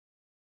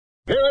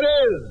Here it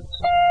is!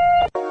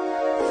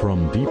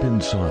 From deep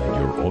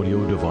inside your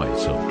audio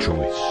device of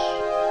choice.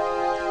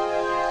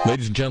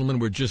 Ladies and gentlemen,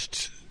 we're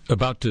just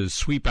about to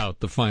sweep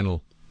out the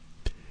final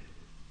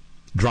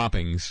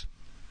droppings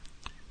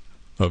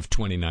of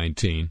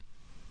 2019.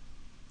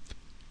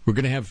 We're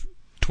going to have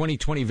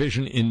 2020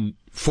 vision in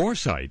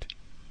foresight,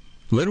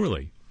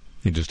 literally,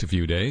 in just a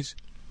few days.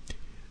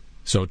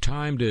 So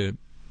time to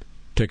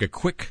take a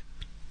quick,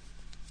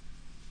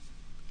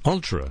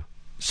 ultra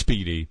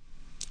speedy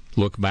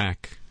look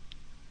back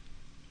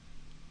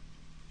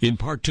in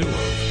part 2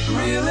 of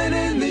Reeling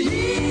in the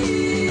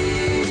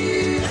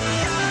Year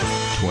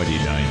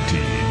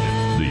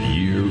 2019, the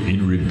year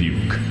in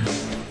rebuke.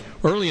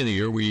 Early in the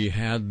year, we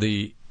had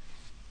the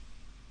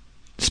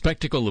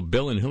spectacle of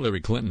Bill and Hillary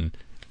Clinton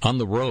on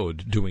the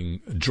road doing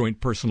joint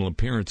personal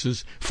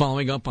appearances,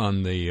 following up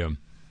on the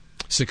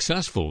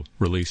successful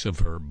release of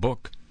her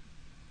book,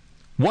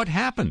 What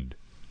Happened?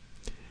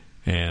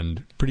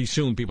 And pretty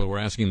soon people were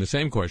asking the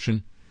same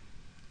question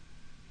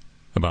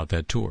about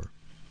that tour.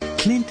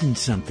 Clinton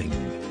something,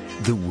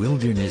 the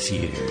wilderness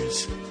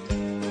years.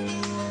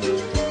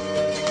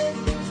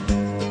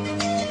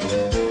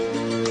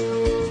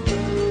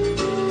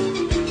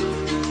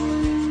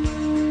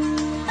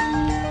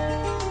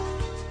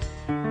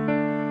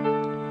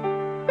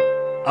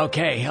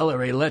 Okay,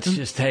 Hillary, let's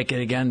just take it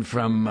again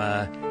from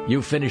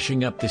you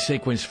finishing up the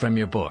sequence from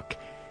your book.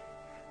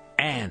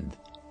 And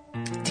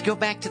to go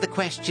back to the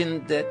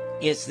question that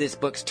is this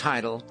book's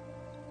title,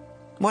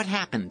 what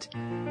happened?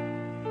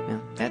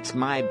 Well, that's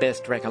my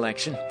best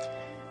recollection.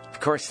 Of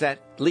course, that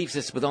leaves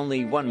us with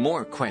only one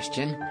more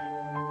question.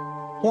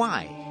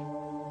 Why?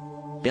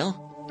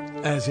 Bill?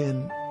 As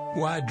in,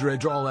 why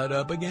dredge all that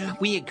up again?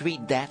 We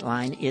agreed that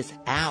line is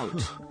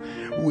out.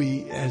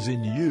 We, as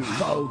in you.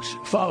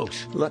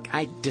 Folks. Look,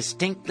 I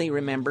distinctly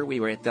remember we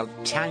were at the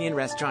Italian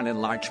restaurant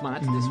in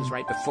Larchmont. This was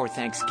right before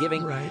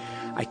Thanksgiving. Right.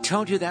 I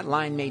told you that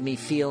line made me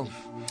feel...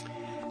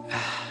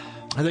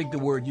 I think the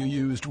word you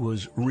used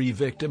was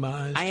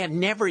re-victimized. I have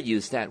never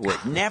used that word.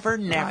 Never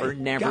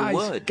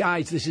would.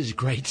 Guys, this is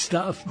great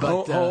stuff,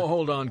 but...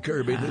 Hold on,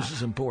 Kirby. This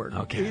is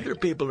important. Okay. Either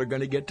people are going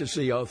to get to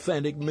see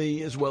authentic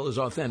me as well as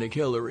authentic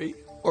Hillary,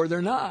 or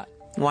they're not.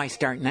 Why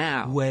start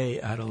now?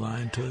 Way out of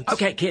line, Toots.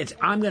 Okay, kids,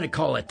 I'm going to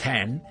call it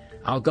 10.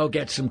 I'll go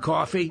get some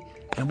coffee,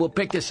 and we'll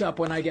pick this up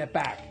when I get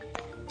back.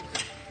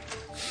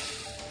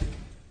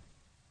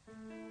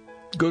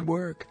 Good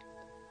work.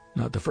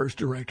 Not the first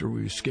director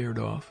we were scared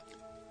off.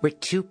 We're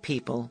two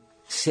people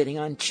sitting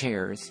on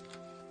chairs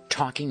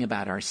talking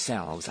about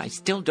ourselves. I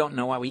still don't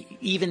know why we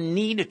even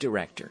need a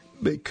director.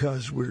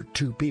 Because we're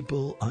two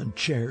people on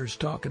chairs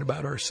talking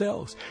about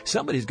ourselves.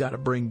 Somebody's got to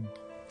bring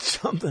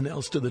something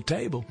else to the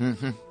table.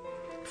 Mm-hmm.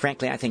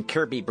 Frankly, I think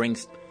Kirby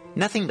brings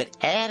nothing but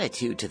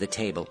attitude to the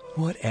table.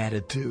 What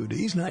attitude?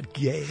 He's not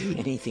gay.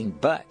 Anything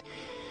but.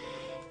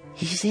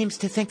 He seems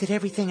to think that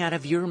everything out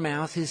of your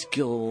mouth is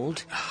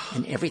gold,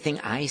 and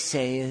everything I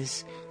say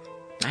is,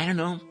 I don't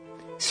know,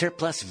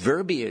 surplus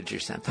verbiage or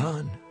something.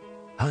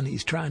 Hon,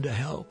 he's trying to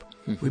help.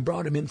 We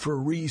brought him in for a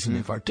reason.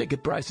 If our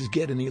ticket prices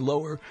get any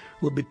lower,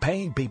 we'll be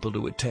paying people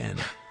to attend.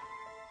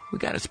 We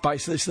got to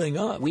spice this thing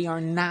up. We are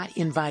not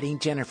inviting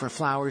Jennifer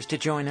Flowers to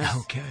join us.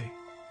 Okay.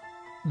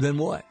 Then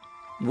what?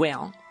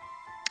 Well,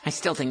 I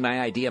still think my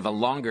idea of a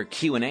longer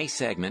Q&A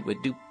segment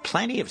would do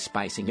plenty of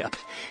spicing up,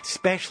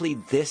 especially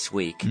this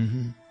week.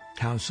 Mm-hmm.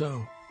 How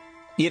so?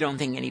 You don't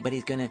think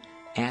anybody's going to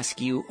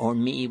ask you or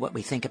me what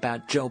we think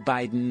about Joe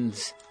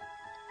Biden's...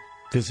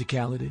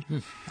 physicality?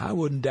 I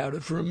wouldn't doubt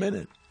it for a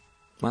minute.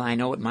 Well, I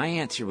know what my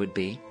answer would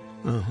be.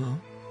 Uh-huh.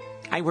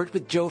 I worked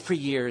with Joe for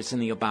years in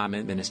the Obama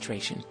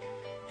administration,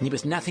 and he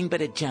was nothing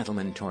but a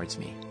gentleman towards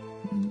me.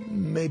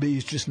 Maybe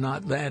he's just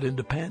not that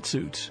into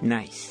pantsuits.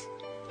 Nice.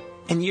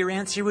 And your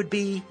answer would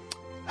be?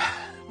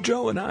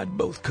 Joe and I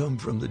both come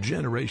from the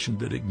generation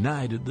that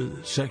ignited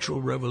the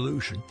sexual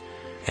revolution.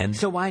 And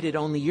so why did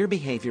only your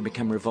behavior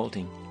become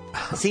revolting?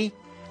 See?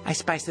 I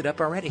spiced it up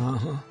already.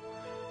 Uh-huh.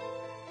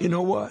 You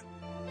know what?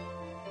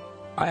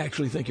 I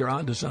actually think you're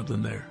onto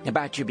something there.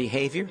 About your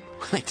behavior?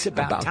 It's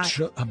about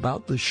time.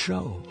 About the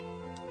show.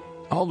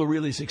 All the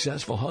really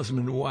successful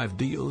husband and wife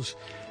deals,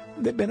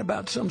 they've been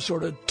about some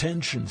sort of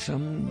tension,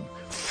 some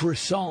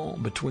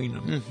frisson between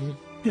them. Mm-hmm.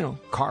 You know,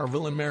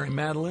 Carville and Mary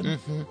Madeline,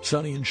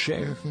 Sonny and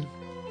Cher. Mm-hmm.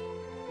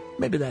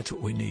 Maybe that's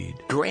what we need.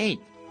 Great.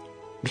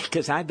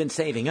 Because I've been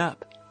saving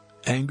up.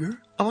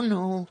 Anger? Oh,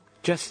 no.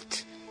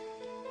 Just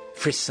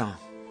frisson.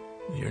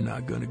 You're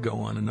not going to go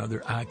on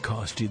another I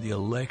cost you the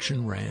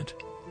election rant.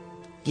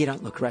 You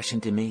don't look Russian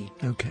to me.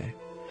 Okay.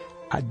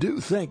 I do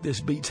think this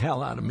beats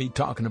hell out of me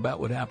talking about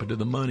what happened to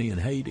the money in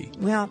Haiti.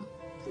 Well,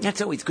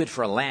 that's always good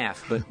for a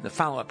laugh, but the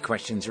follow-up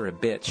questions are a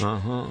bitch.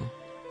 Uh-huh.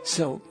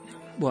 So,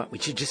 what, we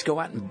should just go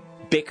out and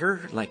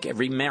bicker like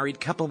every married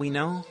couple we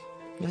know?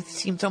 It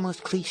seems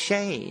almost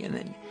cliche. And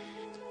then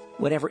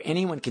whatever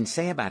anyone can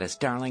say about us,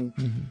 darling,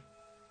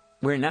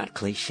 we're not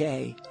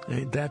cliche.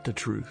 Ain't that the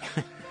truth?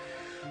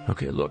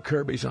 Okay, look,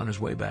 Kirby's on his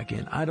way back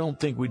in. I don't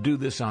think we do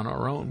this on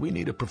our own. We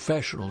need a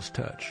professional's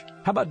touch.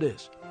 How about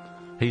this?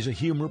 He's a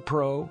humor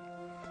pro.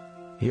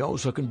 he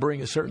also can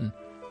bring a certain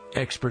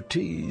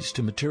expertise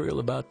to material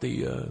about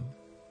the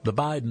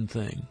Biden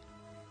thing.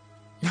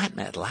 Not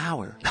Matt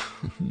Lauer.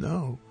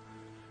 No.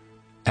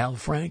 Al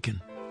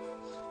Franken.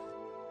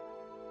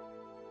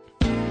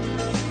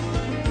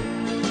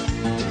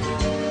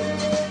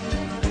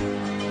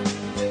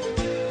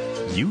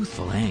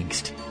 Youthful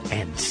angst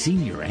and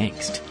senior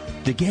angst.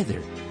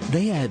 Together,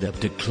 they add up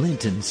to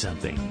Clinton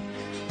something.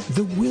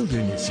 The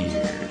wilderness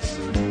years.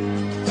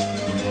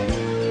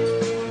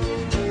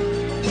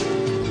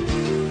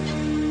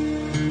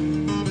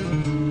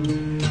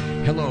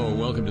 Hello,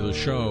 welcome to the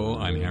show.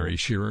 I'm Harry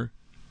Shearer,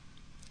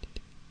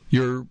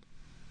 your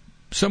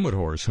somewhat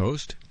hoarse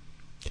host,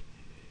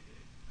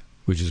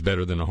 which is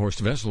better than a horsed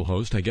vessel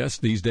host, I guess,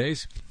 these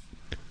days.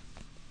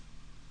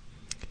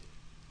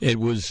 It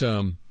was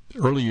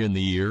earlier in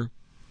the year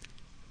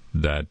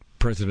that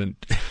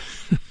President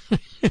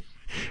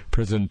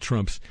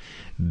Trump's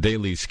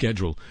daily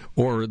schedule,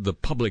 or the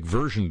public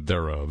version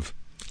thereof,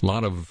 a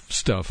lot of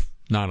stuff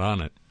not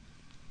on it.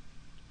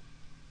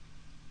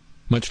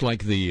 Much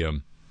like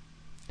the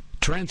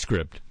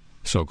transcript,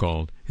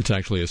 so-called, it's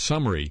actually a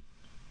summary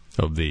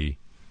of the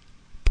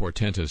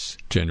portentous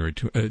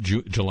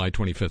July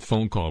 25th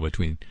phone call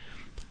between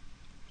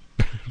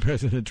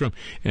President Trump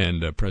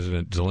and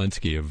President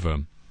Zelensky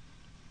of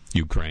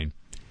Ukraine.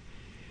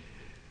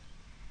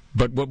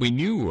 But what we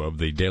knew of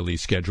the daily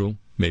schedule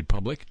made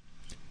public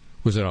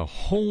was that a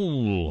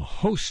whole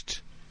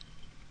host,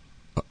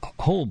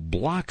 whole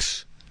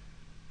blocks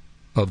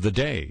of the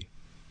day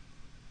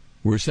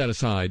were set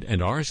aside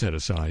and are set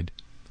aside,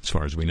 as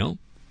far as we know,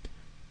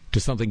 to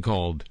something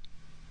called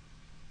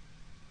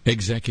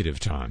executive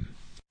time.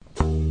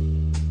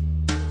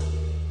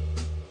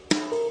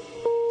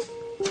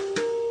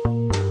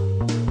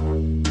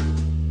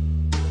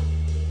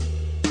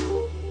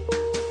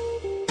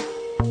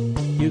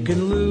 You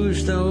can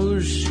lose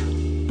those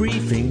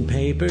briefing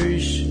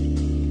papers.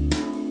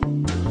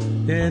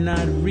 They're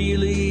not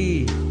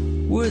really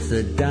worth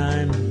a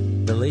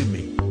dime, believe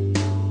me.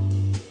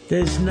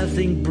 There's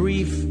nothing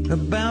brief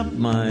about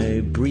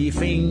my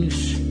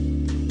briefings.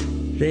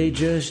 They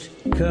just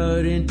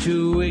cut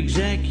into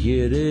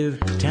executive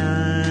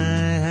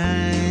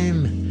time.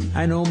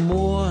 I know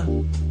more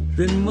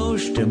than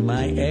most of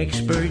my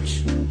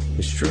experts.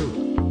 It's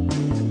true.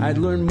 I'd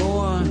learn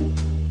more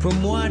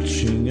from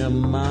watching a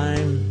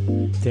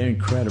mime. They're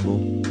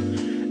incredible.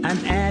 I'm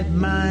at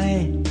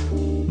my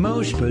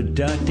most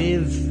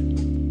productive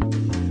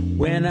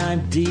when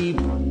I'm deep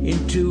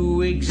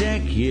into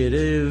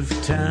executive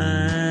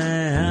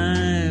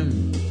time.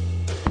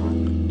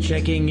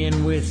 Checking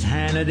in with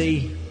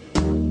Hannity.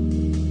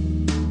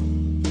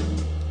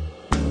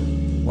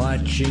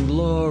 Watching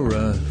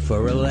Laura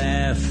for a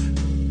laugh.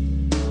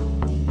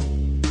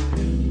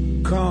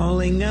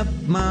 Calling up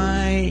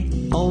my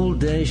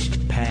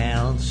oldest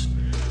pals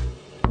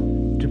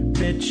to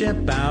bitch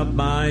about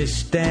my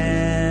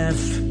staff.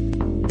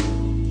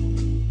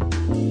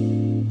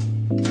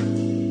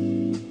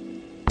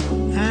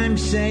 I'm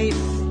safe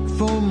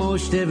for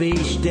most of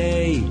each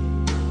day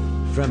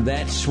from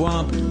that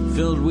swamp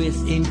filled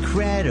with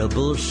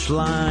incredible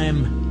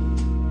slime.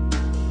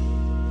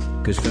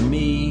 'Cause for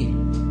me,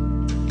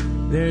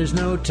 there's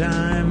no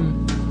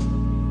time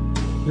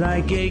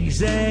like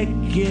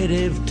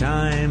executive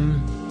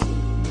time.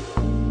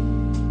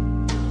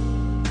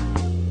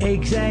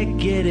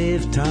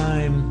 Executive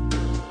time.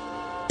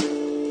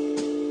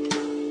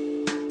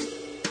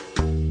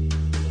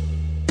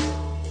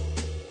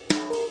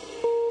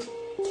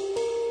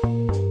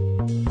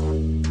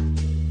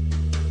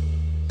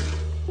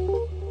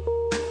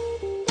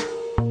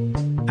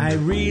 I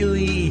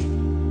really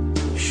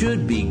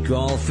should be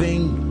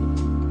golfing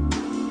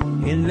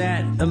in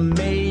that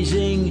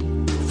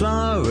amazing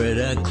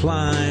Florida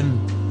climb,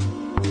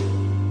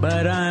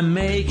 but I'm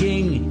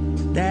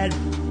making that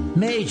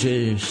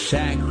major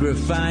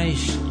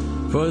sacrifice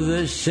for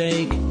the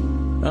sake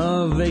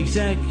of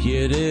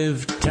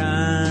executive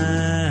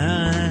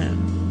time.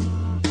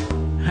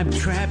 I'm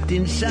trapped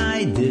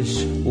inside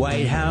this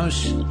White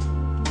House,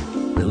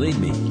 believe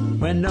me,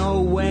 when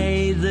no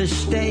way the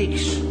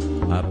stakes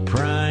are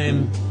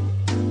prime.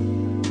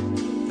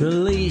 The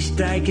least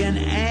I can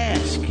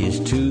ask is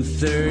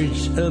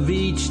 2/3 of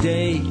each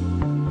day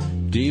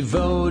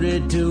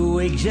devoted to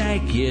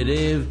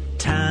executive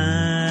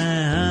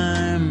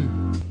time.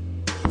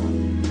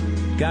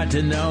 Got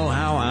to know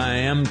how I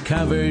am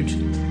covered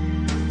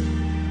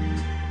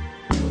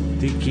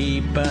to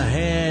keep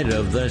ahead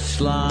of the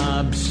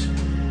slobs.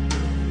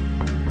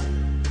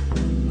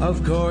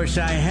 Of course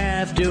I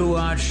have to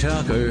watch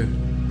Tucker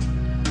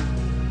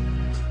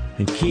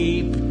and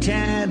keep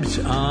tabs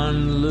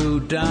on Lou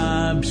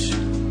Dobbs.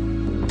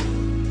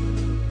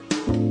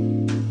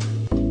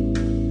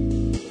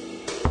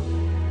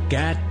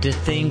 Got to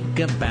think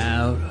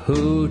about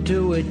who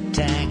to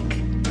attack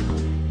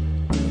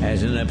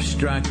as an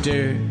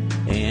obstructor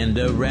and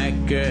a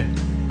wrecker.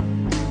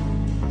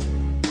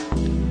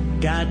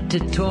 Got to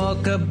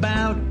talk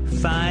about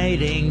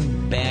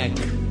fighting back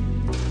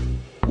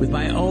with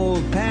my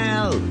old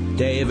pal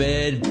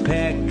David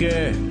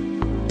Pecker.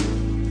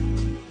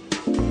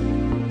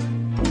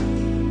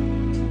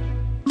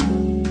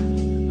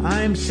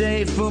 I'm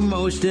safe for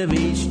most of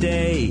each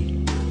day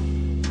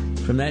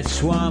from that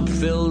swamp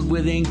filled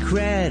with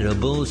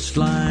incredible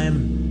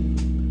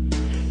slime.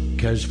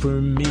 'Cause for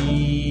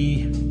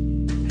me,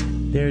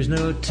 there's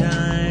no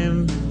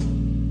time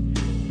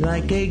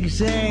like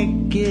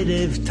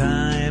executive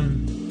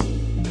time.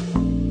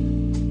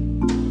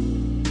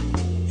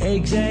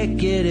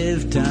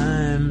 Executive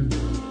time.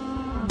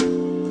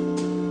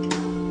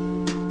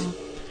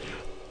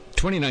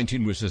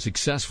 2019 was a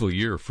successful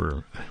year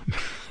for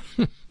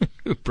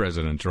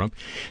President Trump.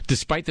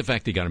 Despite the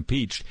fact he got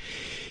impeached,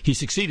 he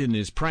succeeded in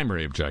his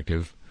primary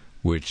objective,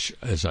 which,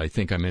 as I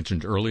think I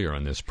mentioned earlier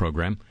on this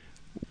program,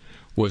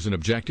 was an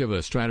objective,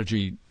 a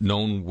strategy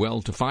known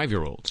well to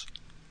 5-year-olds.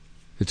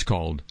 It's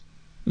called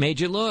Made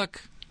You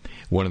Look.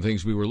 One of the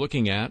things we were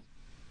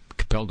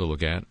compelled to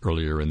look at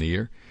earlier in the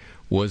year,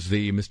 was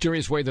the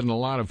mysterious way that a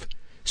lot of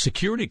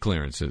security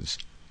clearances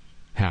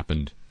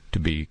happened to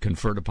be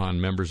conferred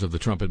upon members of the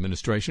Trump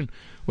administration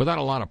without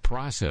a lot of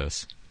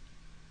process.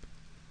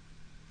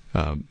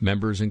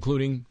 Members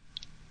including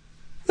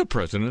the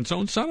president's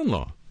own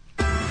son-in-law.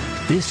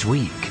 This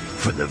week,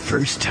 for the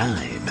first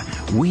time,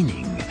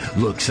 winning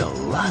looks a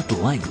lot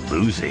like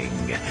losing.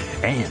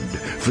 And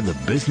for the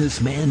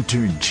businessman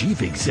turned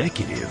chief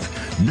executive,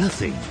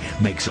 nothing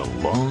makes a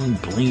long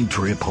plane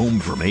trip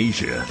home from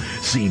Asia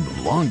seem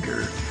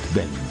longer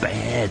than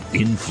bad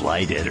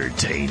in-flight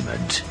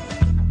entertainment.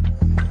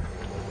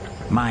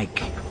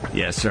 Mike.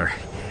 Yes, sir.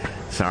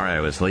 Sorry I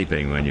was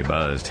sleeping when you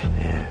buzzed.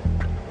 Yeah.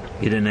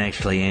 You didn't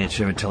actually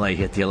answer until I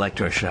hit the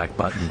electroshock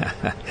button.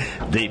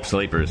 Deep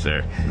sleeper,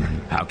 sir.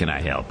 How can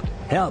I help?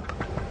 Help?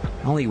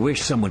 Only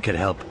wish someone could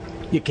help.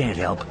 You can't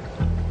help.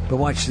 But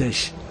watch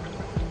this.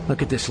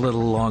 Look at this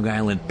little Long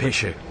Island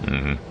pisher.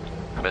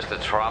 Mm-hmm.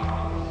 Mr. Trump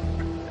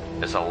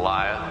is a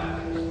liar,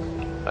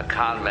 a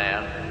con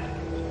man,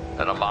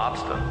 and a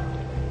mobster.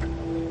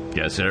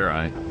 Yes, sir.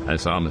 I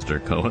saw Mr.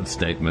 Cohen's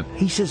statement.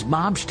 He says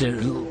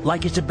mobster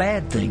like it's a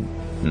bad thing.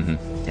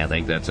 Mm-hmm. I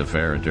think that's a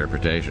fair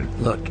interpretation.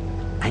 Look,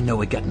 I know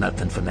we got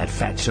nothing from that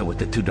fatso with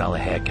the $2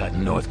 haircut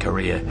in North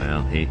Korea.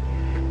 Well, he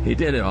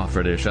did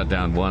offer to shut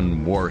down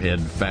one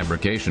warhead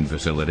fabrication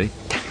facility.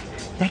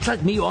 That's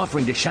like me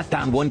offering to shut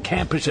down one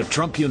campus of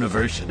Trump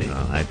University.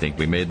 Well, I think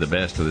we made the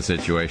best of the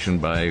situation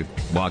by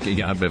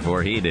walking out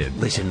before he did.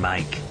 Listen,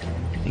 Mike,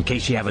 in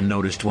case you haven't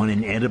noticed one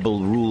inedible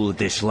rule of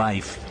this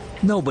life,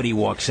 nobody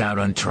walks out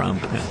on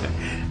Trump.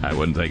 I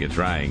wouldn't think of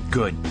trying.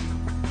 Good.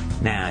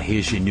 Now,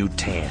 here's your new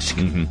task.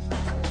 Mm-hmm.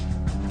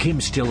 Kim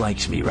still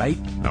likes me, right?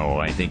 Oh,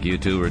 I think you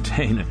two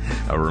retain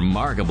a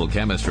remarkable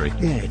chemistry.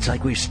 Yeah, it's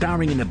like we're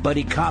starring in a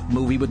buddy cop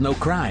movie with no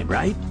crime,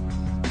 right?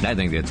 I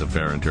think that's a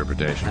fair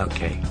interpretation.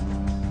 Okay.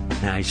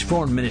 Now, his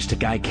foreign minister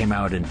guy came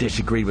out and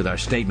disagreed with our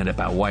statement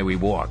about why we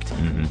walked.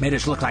 Mm-hmm. Made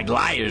us look like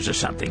liars or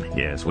something.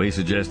 Yes, we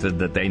suggested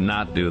that they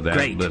not do that.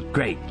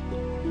 Great.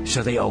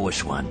 So they owe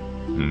us one.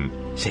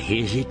 Mm. So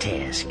here's your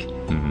task.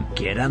 Mm-hmm.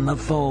 Get on the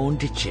phone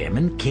to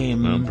Chairman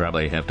Kim. We'll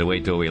probably have to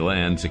wait till we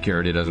land.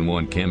 Security doesn't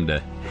want Kim to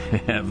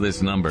have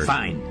this number.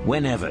 Fine,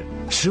 whenever.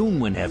 Soon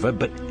whenever,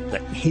 but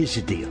here's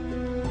the deal.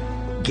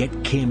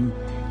 Get Kim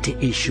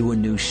to issue a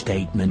new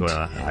statement.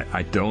 Well,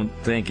 I don't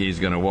think he's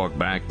going to walk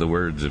back the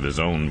words of his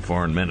own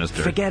foreign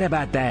minister. Forget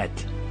about that.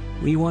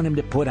 We want him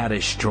to put out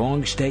a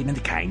strong statement,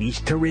 the kind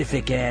he's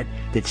terrific at,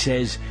 that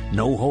says,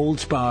 no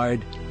holds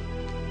barred,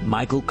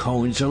 Michael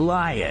Cohen's a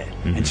liar.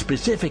 Mm-hmm. And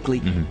specifically,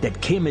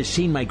 that Kim has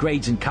seen my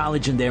grades in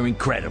college and they're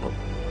incredible.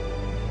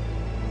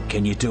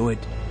 Can you do it?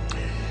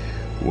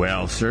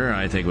 Well, sir,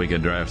 I think we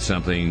could draft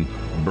something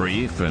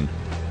brief and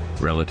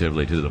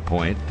relatively to the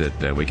point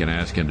that we can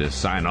ask him to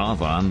sign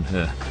off on.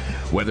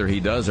 Whether he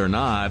does or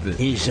not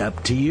is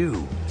up to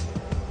you.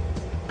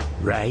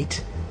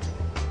 Right?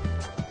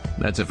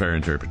 That's a fair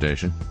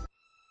interpretation.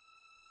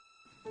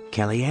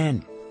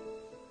 Kellyanne,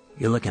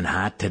 you're looking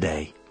hot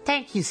today.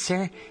 Thank you,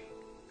 sir.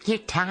 Your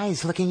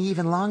tie's looking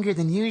even longer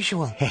than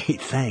usual. Hey,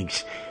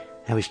 thanks.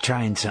 I was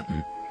trying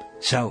something.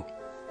 So,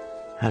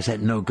 how's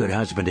that no-good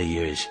husband of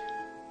yours?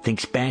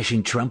 Thinks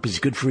bashing Trump is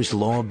good for his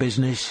law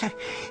business?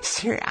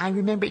 Sir, I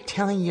remember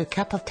telling you a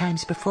couple of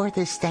times before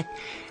this that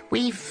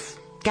we've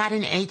got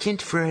an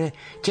agent for a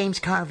James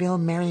Carville,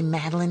 Mary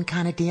Madeline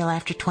kind of deal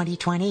after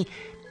 2020.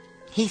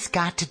 He's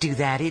got to do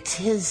that. It's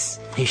his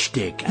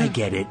shtick. I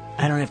get it.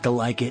 I don't have to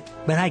like it,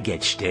 but I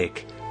get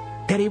shtick.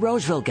 Teddy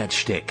Roosevelt got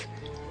shtick.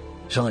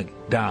 So,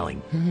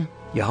 darling,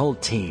 your whole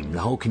team, the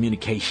whole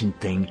communication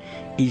thing,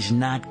 is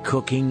not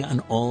cooking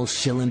on all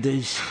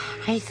cylinders?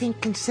 I think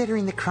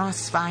considering the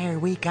crossfire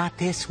we got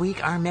this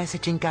week, our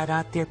messaging got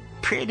out there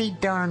pretty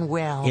darn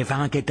well. If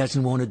Anka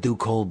doesn't want to do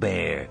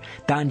Colbert,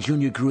 Don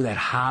Jr. grew that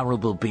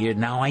horrible beard,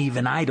 now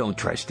even I don't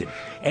trust him.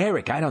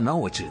 Eric, I don't know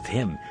what's with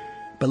him.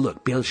 But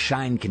look, Bill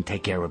Shine can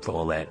take care of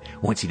all that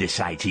once he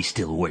decides he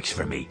still works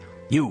for me.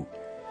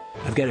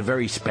 I've got a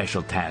very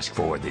special task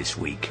for this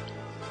week.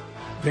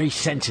 Very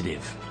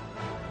sensitive.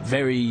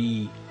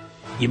 Very,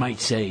 you might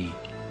say,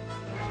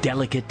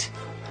 delicate.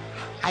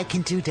 I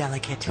can do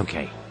delicate.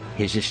 Okay,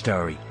 here's the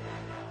story.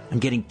 I'm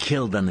getting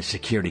killed on the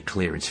security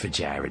clearance for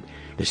Jared.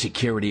 The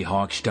security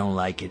hawks don't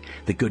like it.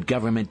 The good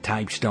government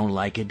types don't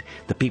like it.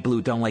 The people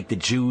who don't like the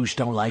Jews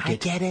don't like it. I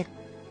get it.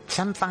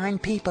 Some fine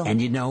people. And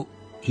you know,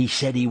 he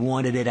said he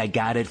wanted it. I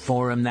got it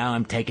for him. Now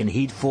I'm taking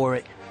heat for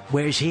it.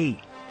 Where's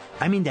he?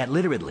 I mean that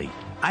literally.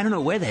 I don't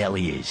know where the hell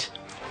he is.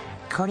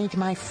 According to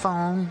my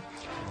phone,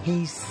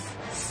 he's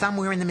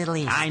somewhere in the Middle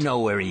East. I know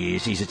where he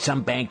is. He's at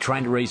some bank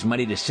trying to raise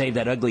money to save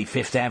that ugly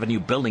Fifth Avenue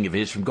building of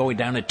his from going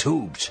down the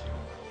tubes.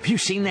 Have you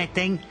seen that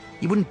thing?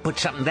 You wouldn't put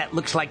something that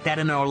looks like that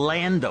in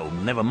Orlando.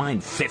 Never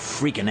mind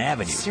Fifth freaking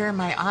Avenue. Sir,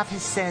 my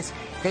office says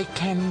they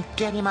can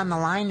get him on the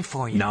line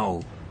for you.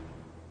 No.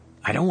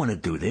 I don't want to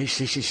do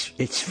this.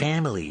 It's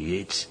family.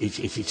 It's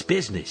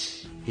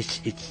business.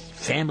 It's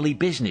family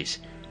business.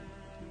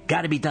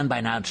 Got to be done by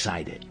an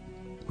outsider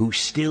who's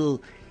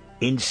still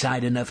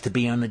inside enough to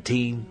be on the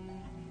team.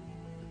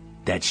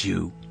 That's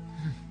you.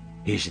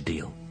 Here's the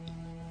deal.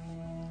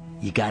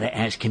 You got to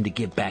ask him to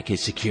give back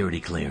his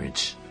security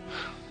clearance.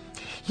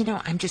 You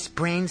know, I'm just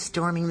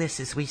brainstorming this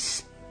as we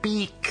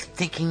speak,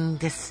 thinking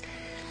this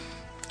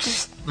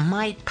just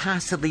might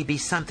possibly be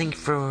something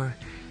for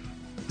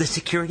the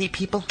security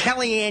people.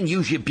 Kellyanne,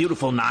 use your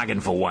beautiful noggin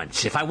for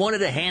once. If I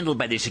wanted it handled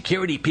by the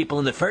security people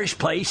in the first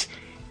place,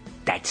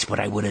 that's what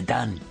I would have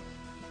done.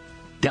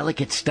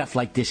 Delicate stuff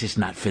like this is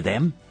not for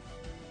them.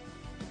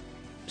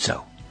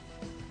 So,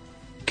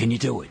 can you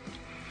do it?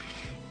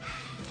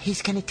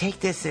 He's going to take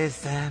this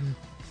as a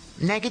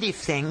negative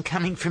thing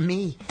coming from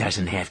me.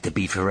 Doesn't have to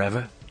be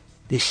forever.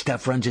 This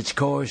stuff runs its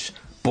course,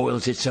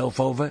 boils itself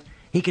over.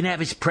 He can have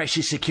his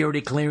precious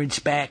security clearance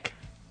back.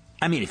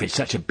 I mean, if it's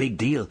such a big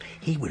deal,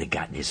 he would have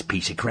gotten his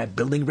piece of crap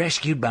building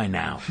rescued by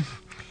now.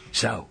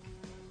 So,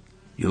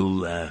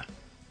 you'll,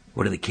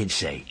 what do the kids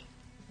say?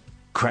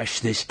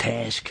 Crush this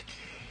task?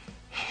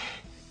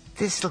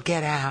 This'll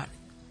get out.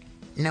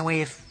 No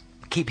way of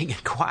keeping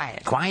it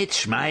quiet. Quiet,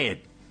 schmiet.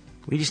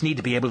 We just need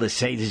to be able to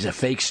say this is a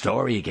fake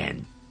story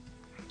again.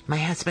 My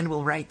husband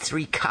will write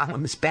 3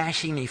 columns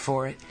bashing me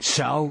for it.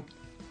 So?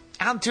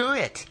 I'll do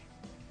it.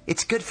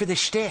 It's good for the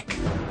shtick.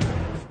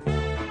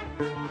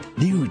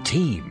 New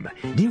team,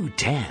 new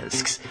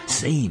tasks,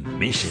 same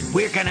mission.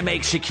 We're gonna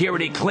make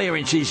security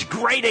clearances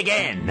great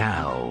again.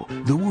 Now,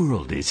 the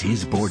world is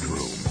his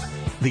boardroom.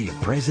 The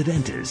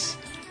Presidentis.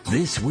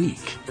 This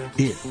week,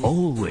 it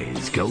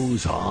always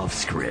goes off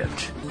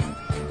script.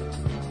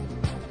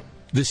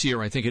 This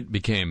year, I think it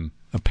became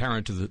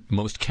apparent to the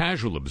most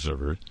casual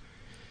observer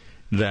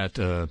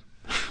that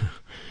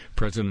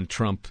President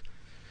Trump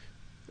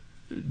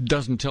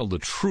doesn't tell the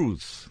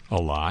truth a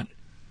lot,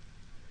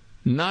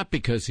 not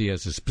because he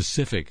has a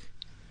specific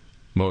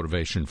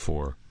motivation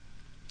for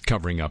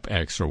covering up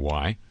X or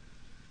Y.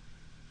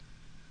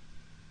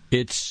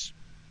 It's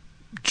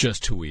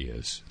just who he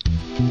is.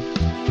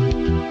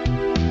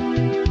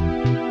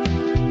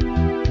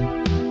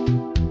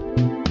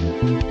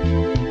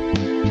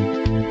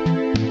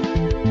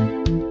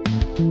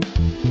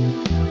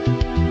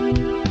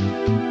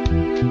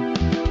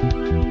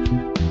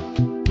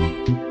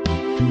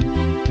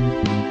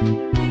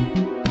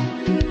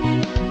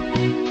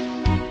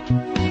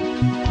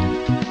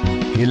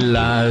 He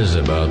lies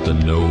about the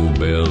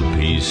Nobel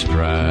Peace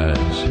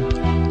Prize.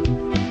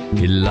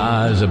 He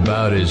lies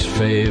about his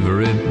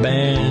favorite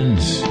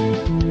bands.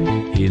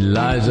 He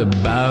lies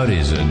about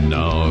his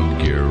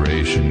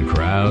inauguration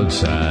crowd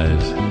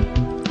size.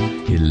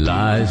 He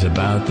lies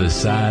about the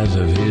size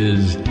of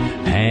his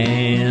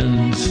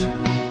hands.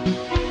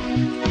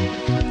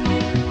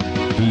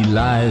 He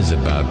lies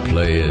about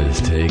players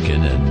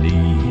taking a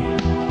knee.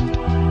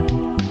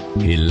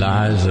 He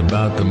lies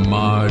about the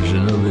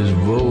margin of his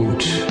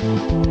vote.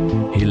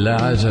 He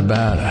lies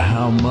about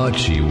how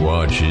much he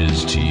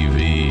watches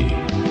TV.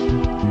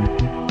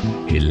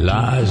 He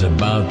lies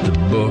about the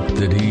book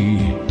that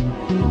he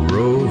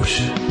wrote.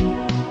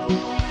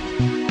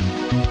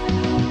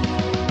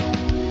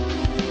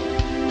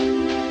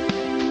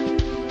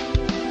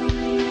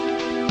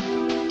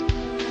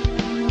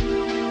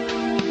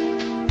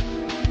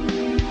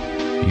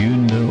 You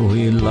know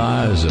he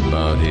lies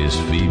about his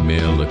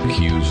female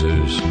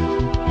accusers.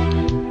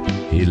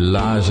 He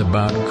lies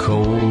about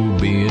coal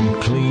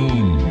being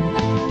clean.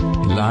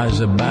 He lies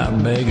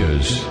about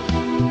beggars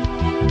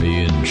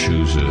being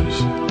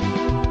choosers.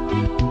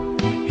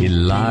 He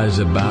lies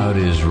about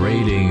his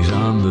ratings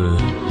on the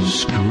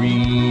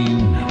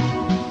screen.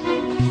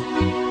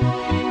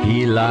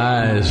 He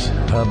lies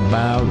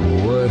about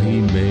what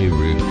he may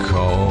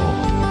recall.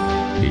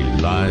 He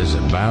lies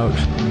about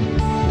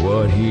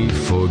what he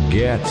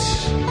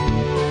forgets.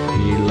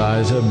 He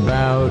lies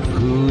about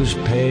who's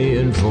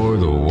paying for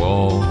the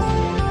wall.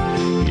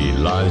 He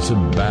lies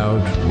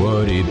about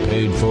what he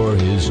paid for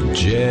his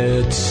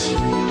jets.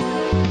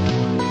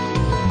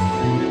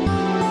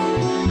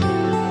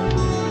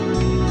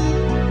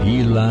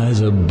 He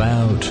lies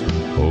about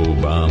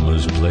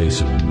Obama's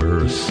place of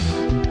birth.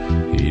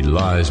 He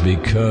lies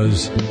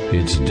because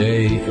it's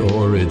day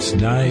or it's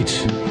night.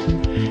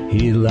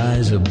 He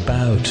lies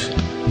about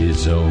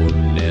his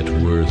own net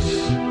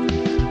worth.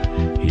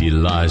 He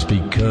lies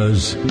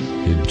because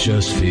it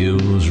just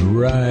feels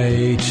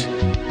right.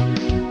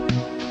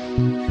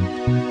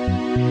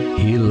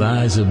 He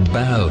lies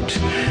about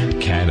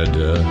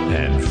Canada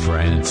and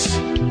France,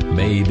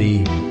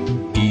 maybe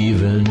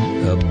even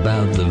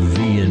about the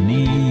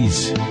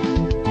Viennese.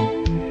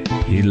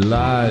 He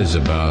lies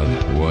about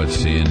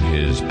what's in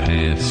his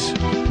pants,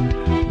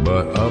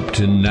 but up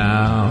to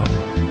now,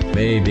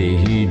 maybe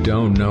he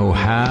don't know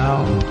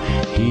how.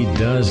 He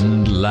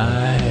doesn't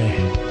lie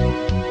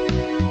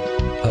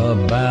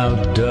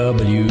about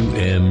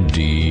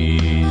WMDs.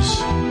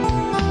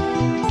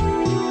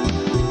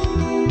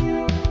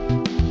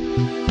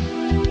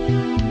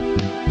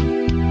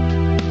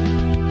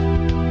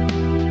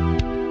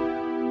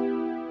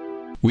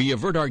 We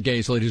avert our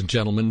gaze, ladies and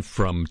gentlemen,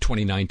 from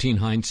 2019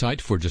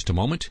 hindsight for just a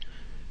moment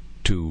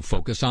to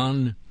focus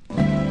on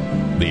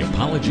the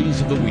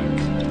apologies of the week.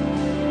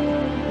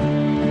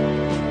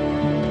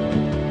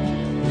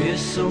 We're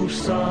so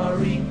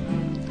sorry.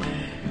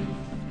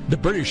 The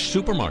British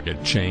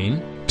supermarket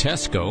chain,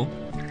 Tesco,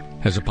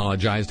 has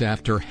apologized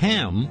after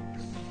ham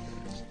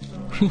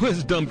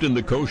was dumped in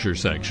the kosher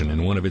section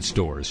in one of its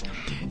stores.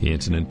 The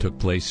incident took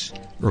place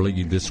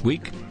early this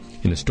week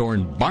in a store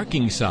in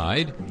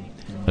Barkingside,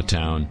 a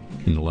town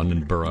in the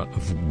London borough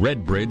of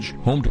Redbridge,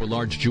 home to a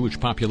large Jewish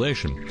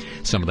population.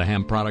 Some of the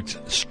ham products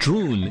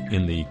strewn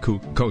in the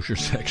kosher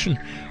section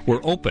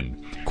were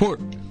open. Quote,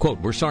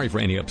 "We're sorry for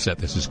any upset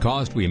this has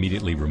caused. We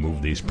immediately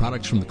removed these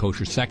products from the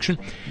kosher section,"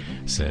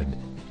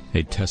 said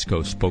a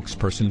Tesco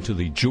spokesperson to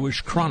the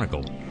Jewish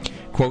Chronicle.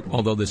 Quote,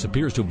 "Although this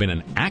appears to have been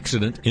an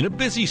accident in a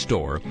busy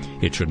store,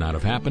 it should not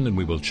have happened, and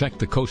we will check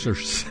the kosher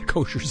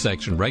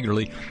section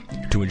regularly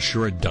to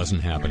ensure it doesn't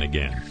happen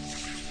again."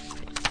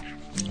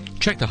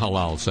 Check the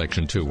halal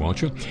section, too,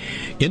 won't you?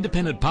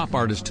 Independent pop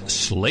artist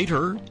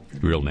Slater,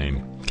 real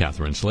name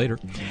Catherine Slater,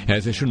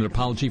 has issued an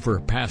apology for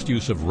her past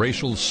use of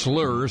racial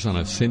slurs on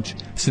a since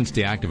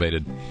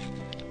deactivated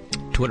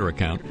Twitter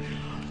account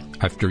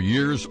after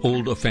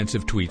years-old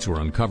offensive tweets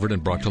were uncovered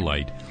and brought to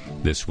light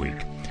this week.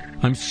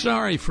 "I'm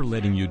sorry for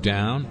letting you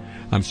down.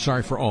 I'm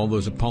sorry for all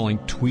those appalling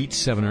tweets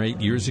 7 or 8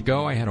 years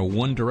ago. I had a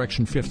One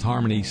Direction Fifth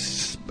Harmony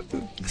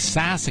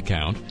SAS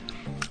account."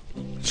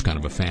 It's kind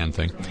of a fan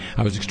thing.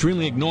 "I was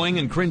extremely annoying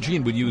and cringy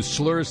and would use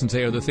slurs and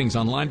say other things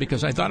online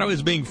because I thought I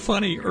was being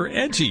funny or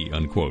edgy,"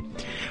 unquote.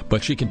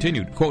 But she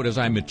continued, quote, "As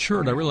I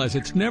matured, I realized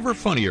it's never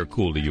funny or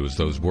cool to use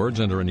those words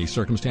under any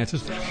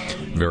circumstances.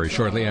 Very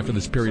shortly after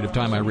this period of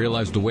time, I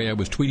realized the way I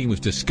was tweeting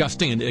was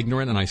disgusting and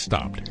ignorant, and I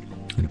stopped,"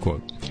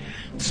 unquote.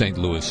 St.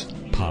 Louis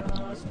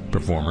pop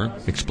performer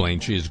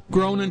explained she has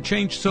grown and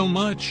changed so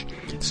much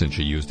since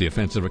she used the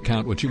offensive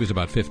account when she was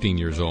about 15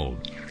 years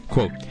old.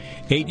 Quote,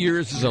 8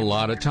 years is a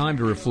lot of time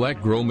to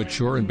reflect, grow,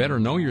 mature, and better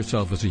know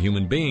yourself as a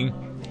human being,"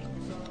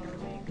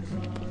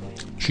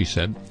 she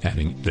said,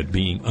 adding that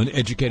being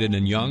uneducated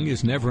and young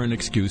is never an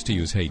excuse to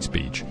use hate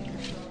speech.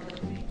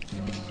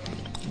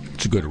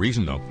 It's a good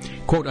reason, though.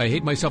 Quote, "I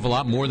hate myself a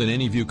lot more than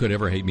any of you could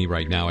ever hate me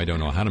right now. I don't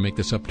know how to make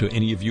this up to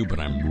any of you, but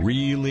I'm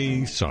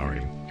really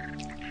sorry."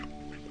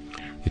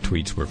 The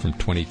tweets were from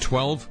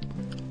 2012,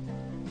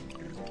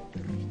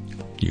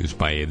 used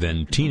by a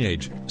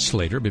then-teenage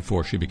Slater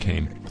before she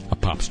became a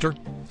popster.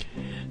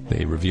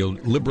 They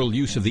revealed liberal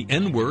use of the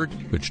N-word,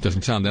 which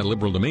doesn't sound that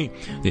liberal to me.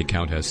 The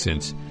account has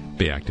since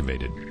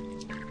deactivated.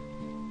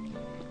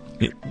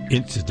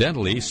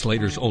 Incidentally,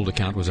 Slater's old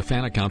account was a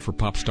fan account for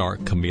pop star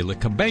Camila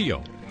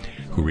Cabello,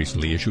 who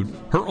recently issued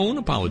her own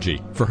apology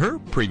for her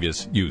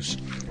previous use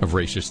of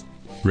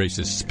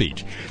racist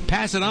speech.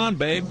 Pass it on,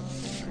 babe.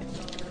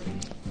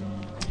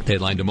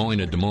 Headline Des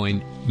Moines, a Des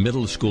Moines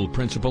middle school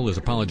principal has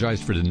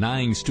apologized for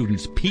denying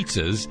students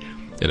pizzas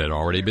that had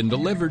already been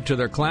delivered to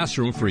their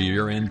classroom for a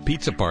year-end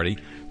pizza party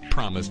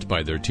promised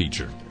by their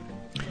teacher.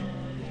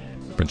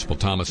 Principal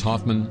Thomas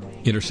Hoffman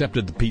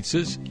intercepted the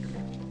pizzas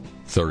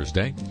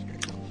Thursday,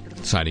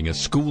 citing a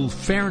school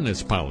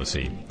fairness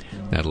policy.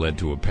 That led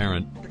to a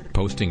parent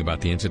posting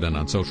about the incident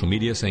on social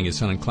media, saying his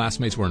son and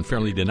classmates were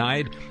unfairly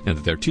denied and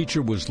that their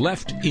teacher was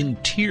left in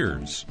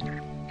tears.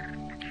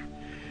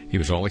 He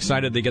was all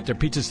excited they get their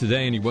pizzas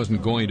today, and he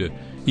wasn't going to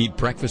eat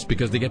breakfast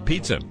because they get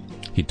pizza,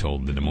 he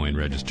told the Des Moines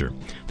Register.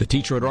 The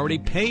teacher had already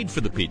paid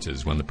for the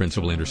pizzas when the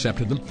principal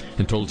intercepted them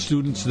and told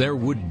students there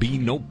would be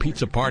no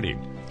pizza party.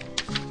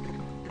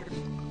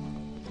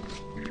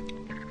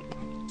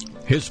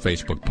 His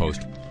Facebook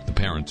post, The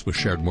Parents, was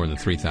shared more than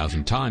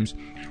 3,000 times,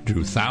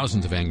 drew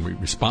thousands of angry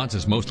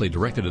responses, mostly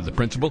directed at the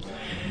principal.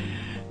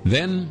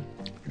 Then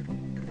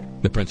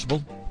the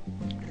principal,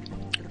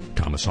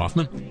 Thomas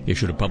Hoffman,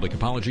 issued a public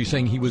apology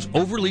saying he was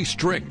overly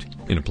strict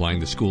in applying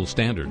the school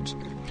standards.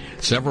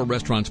 Several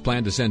restaurants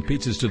planned to send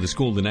pizzas to the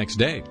school the next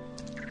day.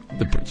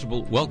 The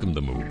principal welcomed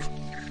the move.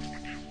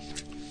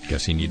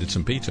 Guess he needed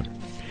some pizza.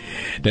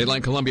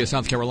 Dateline Columbia,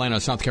 South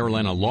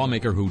Carolina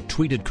lawmaker who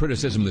tweeted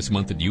criticism this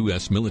month at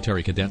U.S.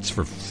 military cadets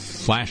for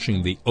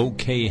flashing the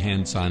OK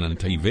hand sign on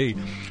TV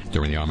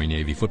during the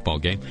Army-Navy football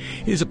game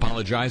is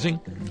apologizing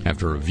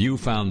after a review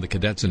found the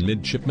cadets and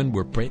midshipmen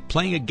were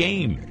playing a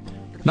game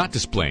not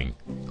displaying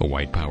a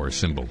white power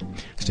symbol.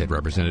 State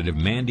Representative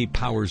Mandy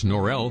Powers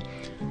Norrell,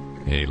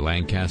 a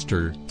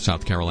Lancaster,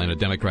 South Carolina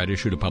Democrat,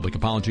 issued a public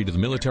apology to the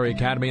Military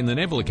Academy and the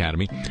Naval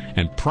Academy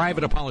and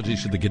private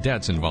apologies to the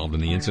cadets involved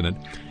in the incident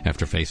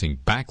after facing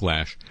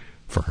backlash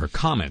for her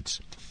comments.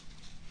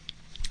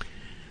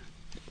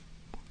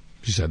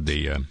 She said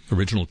the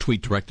original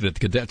tweet directed at the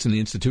cadets and the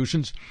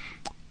institutions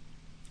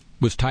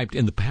was typed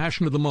in the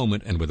passion of the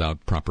moment and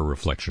without proper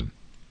reflection.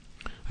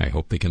 I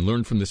hope they can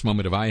learn from this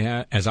moment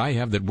as I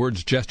have that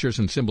words, gestures,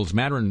 and symbols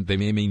matter, and they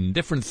may mean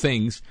different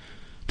things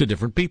to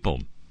different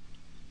people.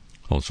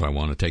 Also, I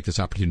want to take this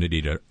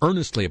opportunity to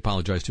earnestly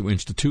apologize to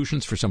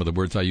institutions for some of the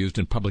words I used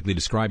in publicly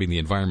describing the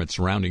environment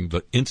surrounding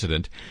the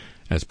incident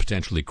as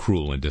potentially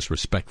cruel and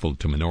disrespectful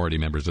to minority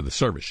members of the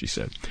service, she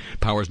said.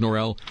 Powers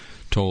Norrell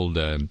told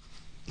a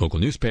local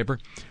newspaper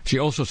she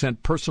also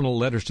sent personal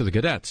letters to the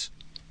cadets,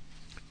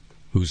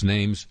 whose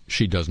names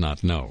she does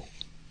not know.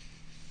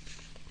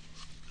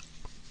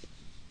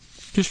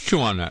 Just chew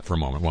on that for a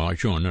moment while I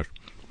chew on this.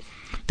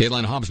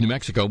 Dateline Hobbs, New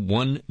Mexico.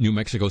 One New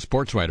Mexico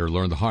sports writer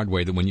learned the hard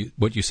way that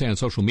what you say on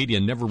social media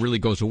never really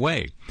goes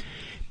away.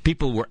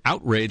 People were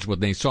outraged when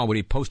they saw what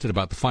he posted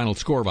about the final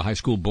score of a high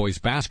school boys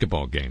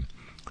basketball game.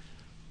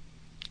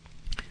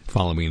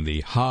 Following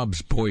the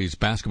Hobbs boys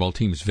basketball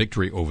team's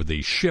victory over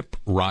the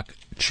Shiprock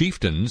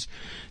Chieftains,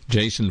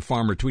 Jason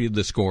Farmer tweeted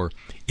the score,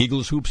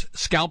 Eagles hoops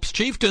scalps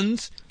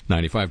Chieftains,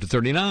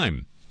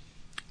 95-39.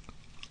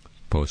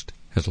 Post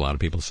has a lot of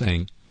people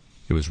saying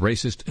it was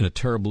racist and a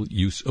terrible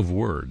use of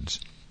words.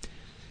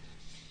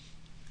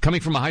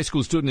 Coming from a high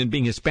school student and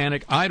being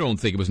Hispanic, I don't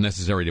think it was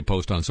necessary to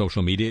post on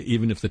social media,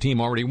 even if the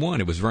team already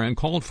won. It was very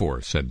uncalled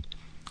for, said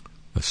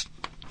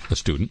a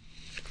student.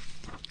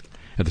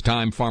 At the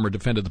time, Farmer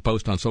defended the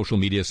post on social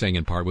media, saying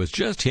in part it was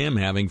just him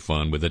having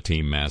fun with the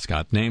team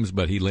mascot names,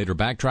 but he later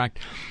backtracked,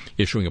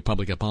 issuing a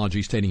public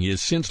apology stating he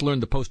has since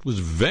learned the post was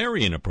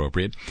very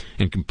inappropriate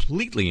and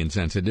completely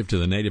insensitive to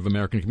the Native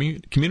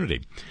American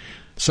community.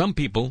 Some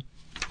people,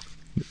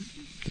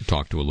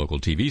 talked to a local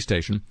TV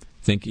station,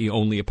 think he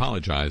only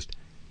apologized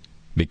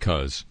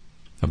because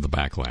of the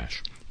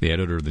backlash. The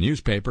editor of the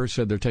newspaper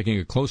said they're taking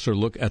a closer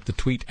look at the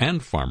tweet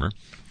and Farmer.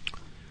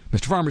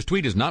 Mr. Farmer's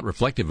tweet is not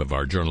reflective of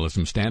our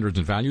journalism standards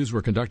and values.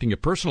 We're conducting a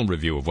personal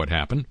review of what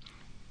happened,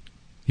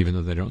 even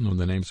though they don't know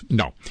the names.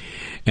 No.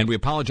 And we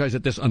apologize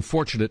that this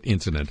unfortunate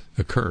incident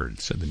occurred,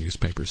 said the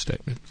newspaper's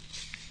statement.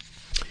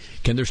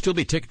 Can there still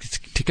be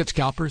ticket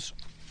scalpers?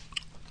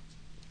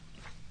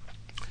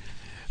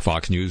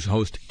 Fox News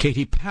host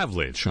Katie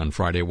Pavlich on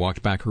Friday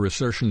walked back her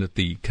assertion that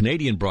the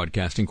Canadian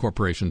Broadcasting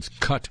Corporation's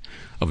cut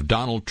of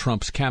Donald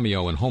Trump's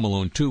cameo in Home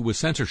Alone 2 was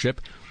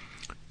censorship.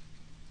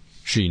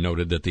 She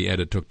noted that the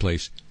edit took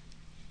place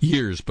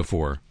years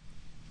before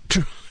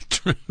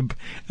Trump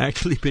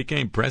actually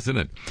became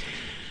president.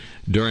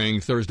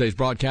 During Thursday's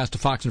broadcast to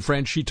Fox and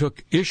Friends, she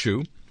took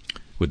issue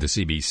with the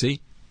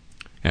CBC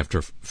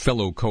after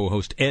fellow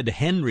co-host Ed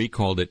Henry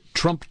called it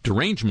Trump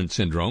derangement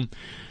syndrome.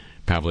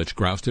 Pavlich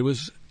groused it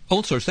was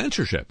also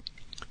censorship.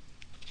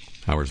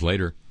 Hours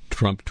later,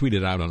 Trump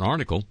tweeted out an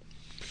article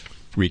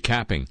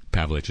recapping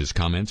Pavlich's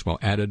comments while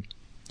added,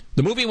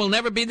 "The movie will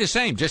never be the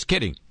same, just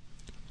kidding."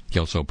 He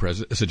also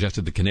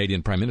suggested the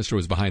Canadian Prime Minister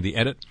was behind the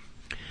edit.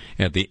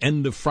 At the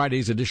end of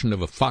Friday's edition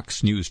of a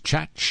Fox News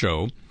chat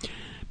show,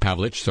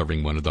 Pavlich,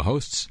 serving one of the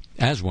hosts,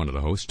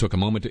 took a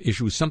moment to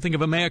issue something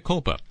of a mea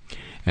culpa.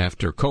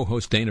 After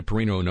co-host Dana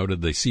Perino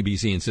noted the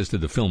CBC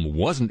insisted the film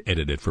wasn't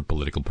edited for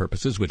political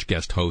purposes, which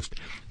guest host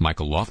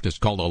Michael Loftus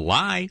called a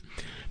lie,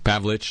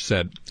 Pavlich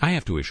said, "I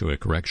have to issue a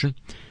correction,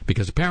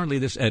 because apparently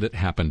this edit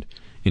happened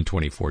in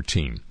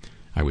 2014.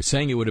 I was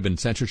saying it would have been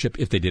censorship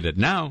if they did it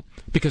now,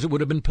 because it would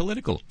have been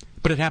political,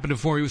 but it happened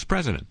before he was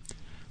president.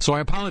 So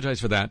I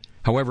apologize for that.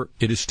 However,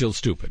 it is still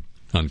stupid,"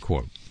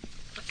 unquote.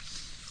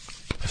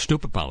 A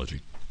stupid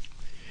apology.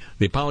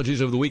 The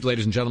apologies of the week,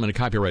 ladies and gentlemen, a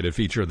copyrighted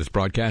feature of this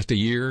broadcast, a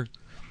year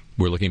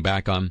we're looking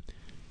back on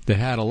that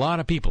had a lot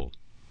of people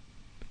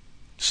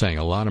saying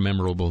a lot of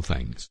memorable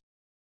things.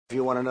 If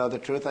you want to know the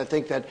truth, I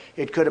think that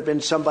it could have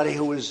been somebody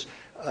who was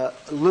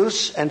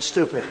loose and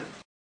stupid.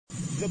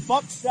 The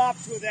buck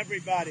stops with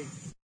everybody.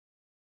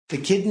 The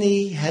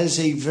kidney has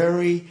a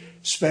very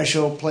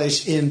special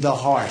place in the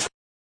heart.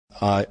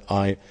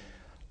 I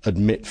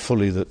admit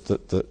fully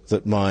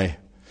that my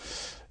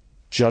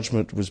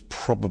judgment was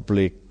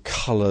probably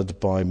coloured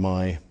by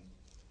my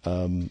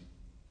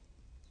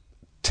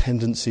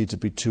tendency to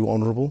be too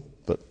honourable,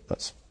 but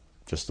that's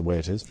just the way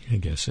it is. I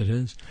guess it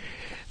is.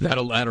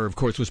 That latter, of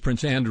course, was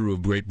Prince Andrew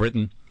of Great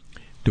Britain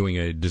doing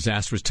a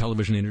disastrous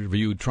television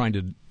interview trying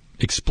to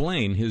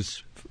explain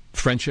his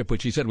friendship,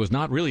 which he said was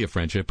not really a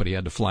friendship, but he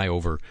had to fly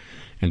over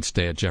and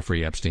stay at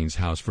Jeffrey Epstein's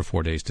house for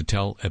 4 days to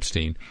tell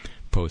Epstein,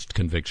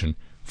 post-conviction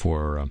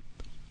for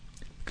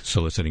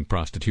soliciting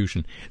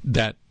prostitution,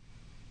 that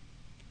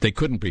they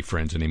couldn't be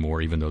friends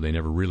anymore, even though they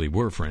never really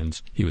were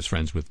friends. He was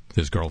friends with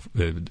his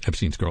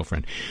Epstein's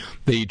girlfriend.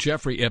 The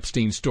Jeffrey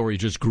Epstein story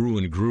just grew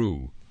and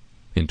grew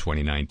in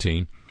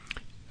 2019.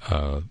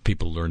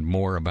 People learned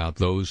more about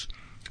those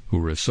who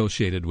were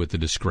associated with the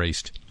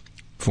disgraced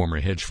former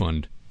hedge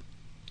fund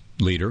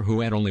leader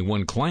who had only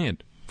one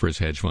client for his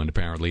hedge fund,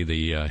 apparently,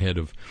 the head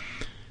of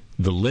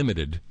The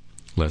Limited,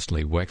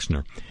 Leslie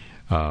Wexner.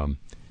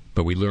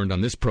 But we learned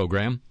on this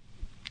program,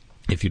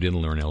 if you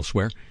didn't learn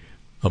elsewhere,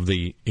 of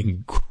the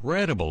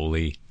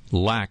incredibly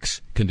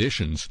lax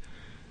conditions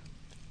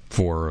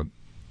for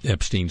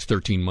Epstein's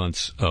 13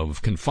 months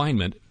of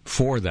confinement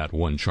for that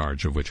one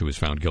charge of which he was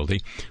found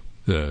guilty,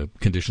 the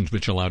conditions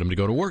which allowed him to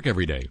go to work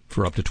every day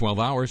for up to 12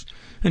 hours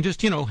and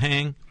just,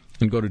 hang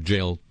and go to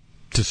jail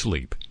to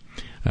sleep.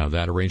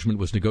 That arrangement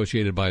was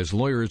negotiated by his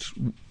lawyers,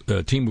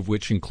 a team of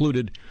which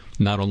included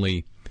not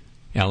only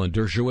Alan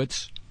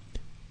Dershowitz,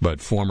 but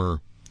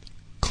former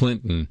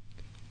Clinton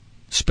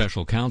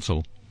special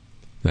counsel,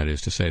 that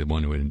is to say the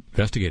one who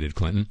investigated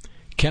Clinton,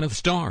 Kenneth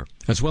Starr,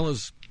 as well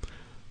as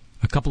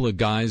a couple of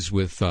guys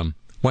with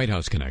White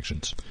House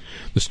connections.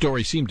 The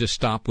story seemed to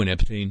stop when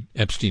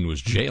Epstein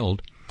was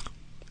jailed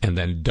and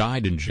then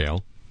died in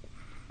jail,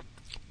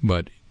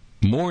 but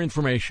more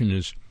information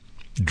is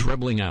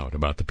dribbling out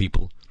about the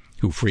people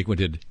who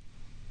frequented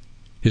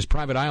his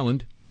private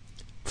island,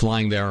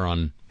 flying there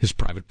on his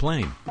private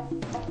plane,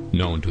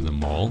 known to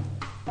them all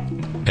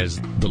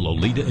as the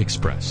Lolita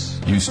Express.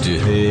 Used to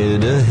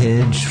head a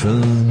hedge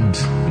fund,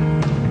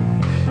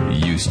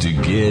 used to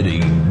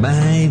getting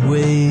my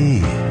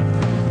way.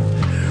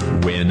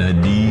 When I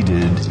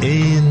needed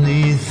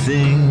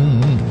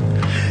anything,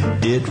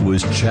 it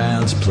was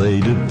child's play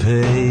to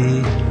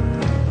pay.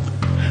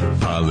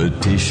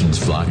 Politicians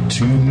flock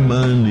to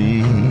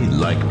money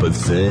like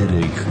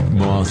pathetic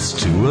moths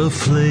to a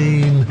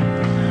flame.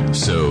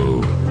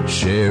 So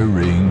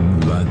sharing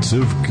lots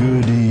of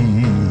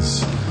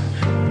goodies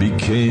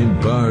became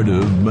part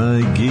of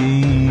my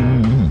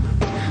game.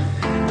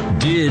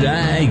 Did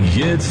I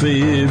get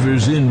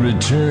favors in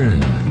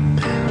return?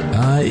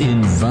 I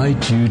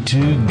invite you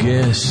to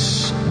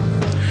guess.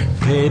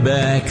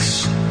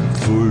 Paybacks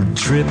for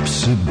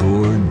trips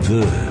aboard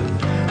the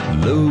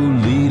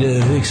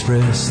Lolita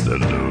Express. The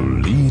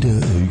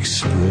Lolita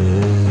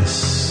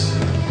Express.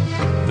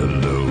 The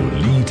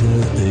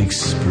Lolita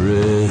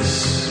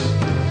Express.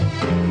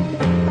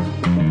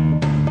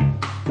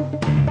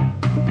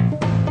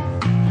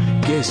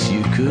 Guess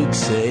you could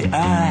say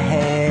I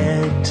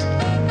had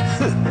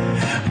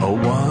a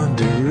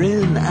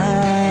wandering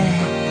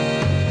eye.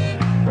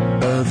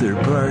 Other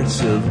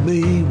parts of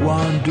me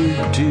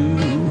wandered too.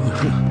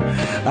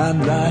 I'm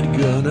not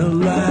gonna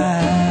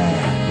lie.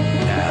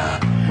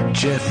 Now,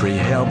 Jeffrey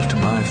helped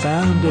my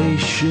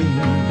foundation.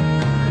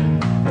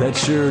 That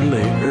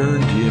surely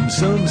earned him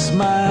some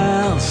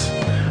smiles,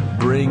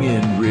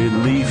 bringing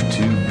relief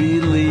to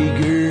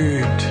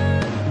beleaguered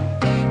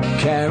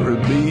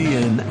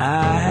Caribbean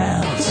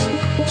Isles.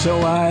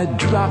 So I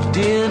dropped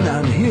in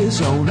on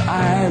his own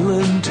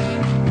island,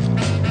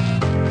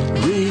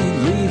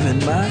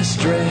 relieving my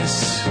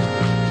stress,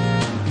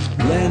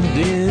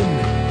 lending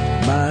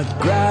my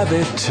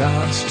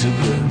gravitas to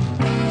the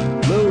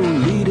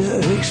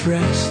Lolita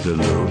Express. The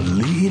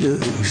Lolita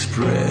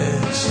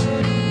Express.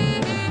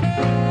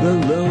 The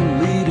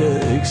Lolita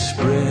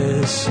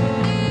Express.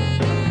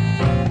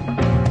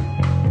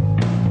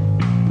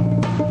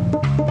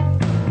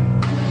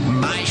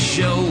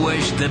 Show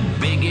was the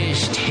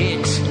biggest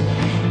hit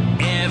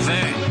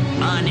ever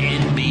on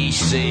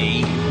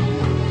NBC.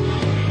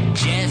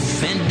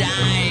 Jeff and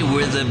I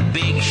were the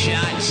big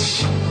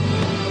shots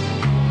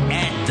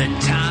at the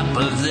top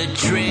of the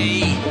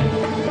tree.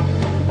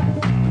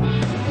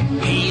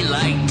 He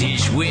liked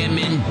his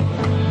women,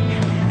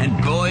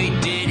 and boy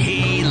did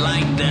he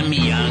like them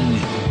young.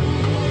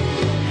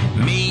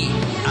 Me,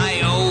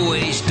 I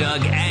always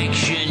dug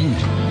action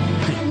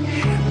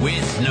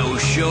with no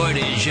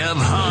shortage of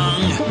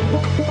hung.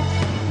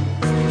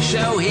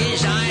 So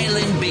his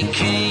island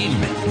became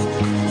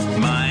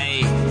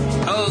my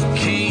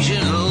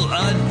occasional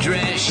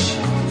address.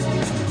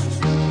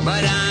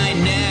 But I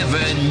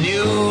never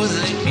knew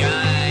the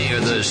guy or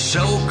the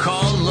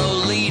so-called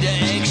Lolita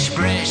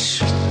Express.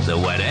 The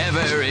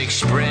whatever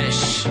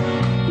express.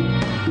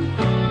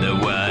 The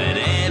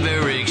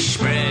whatever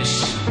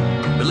express.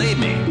 Believe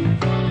me.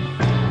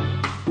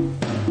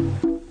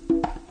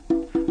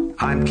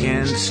 I'm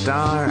Ken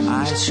Starr,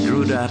 I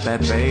screwed up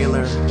at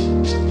Baylor.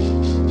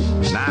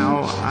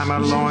 Now I'm a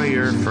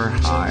lawyer for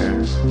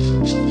hire.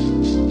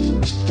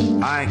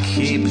 I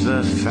keep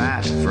the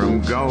fat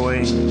from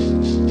going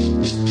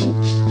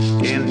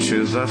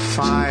into the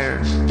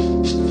fire.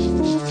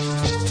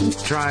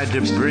 Tried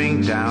to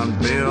bring down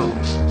Bill,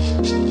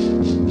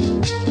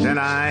 then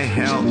I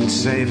helped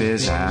save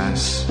his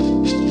ass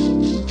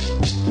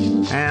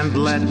and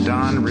let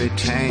Don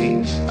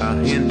retain a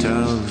hint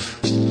of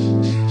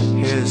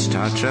his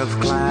touch of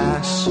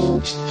class.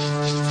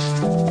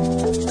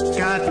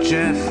 Got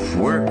Jeff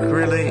work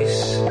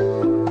release,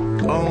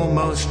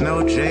 almost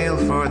no jail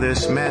for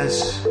this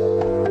mess.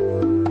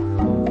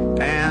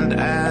 And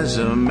as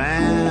a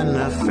man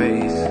of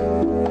faith,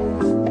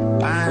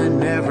 I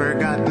never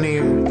got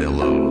near the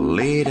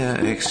Lolita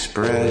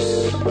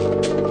Express.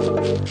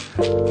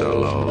 The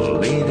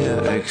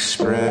Lolita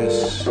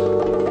Express.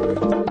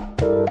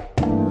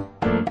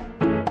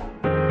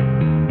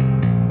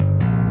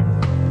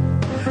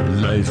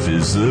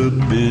 is a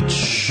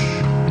bitch,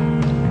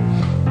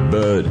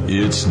 but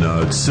it's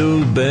not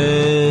so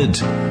bad.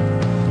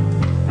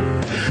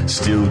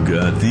 Still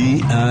got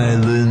the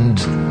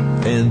island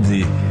and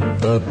the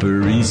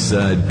Upper East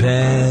Side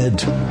pad.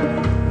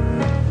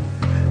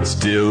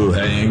 Still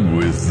hang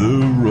with the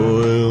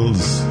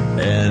royals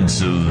and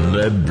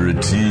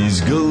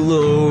celebrities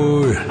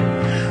galore,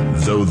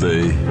 though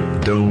they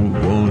don't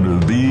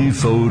want to be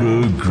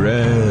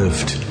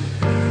photographed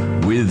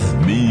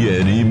with me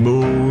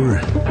anymore.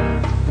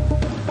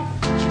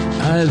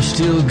 I've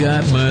still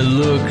got my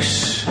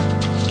looks.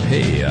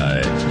 Hey,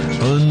 I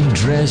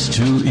undress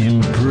to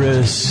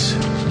impress.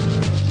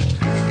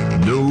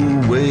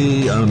 No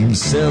way I'm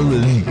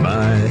selling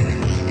my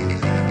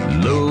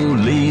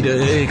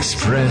Lolita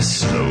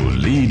Express.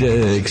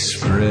 Lolita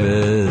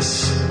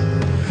Express.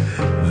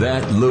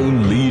 That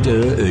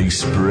Lolita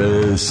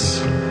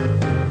Express.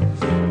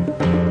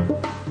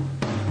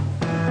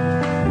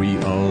 We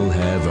all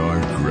have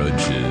our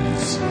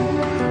grudges.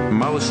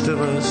 Most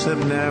of us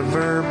have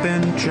never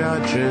been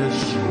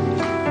judges.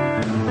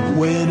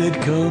 When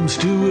it comes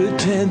to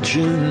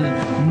attention,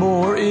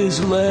 more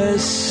is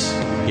less.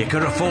 You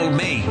could have fooled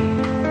me.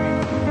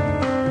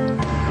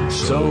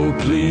 So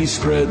please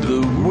spread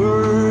the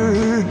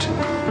word.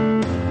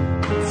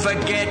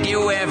 Forget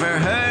you ever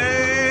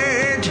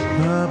heard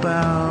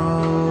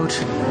about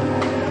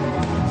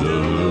the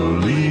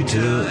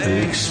Lolita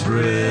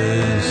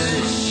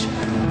Express.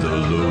 The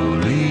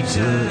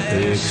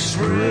Lolita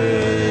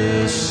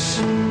Express.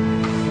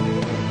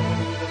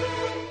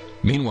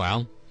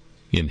 Meanwhile,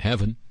 in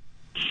heaven.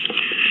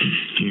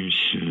 Here's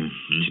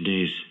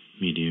today's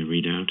media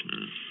readout.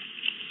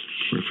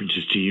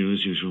 References to you,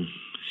 as usual,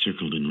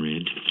 circled in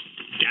red.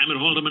 Damn it,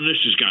 Haldeman, this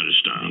has got to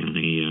stop.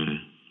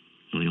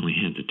 I only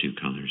had the two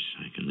colors.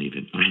 I can leave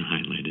it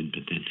unhighlighted,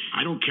 but then...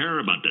 I don't care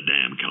about the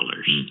damn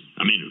colors.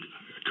 I mean,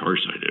 of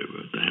course I do.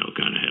 What the hell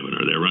kind of heaven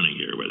are they running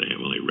here where they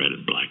have only red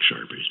and black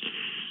Sharpies?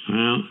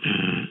 Well,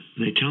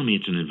 they tell me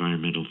it's an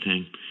environmental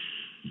thing.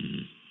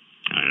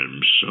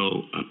 I'm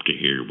so up to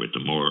here with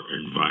the more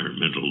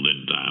environmental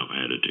than thou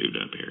attitude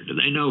up here. Do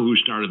they know who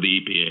started the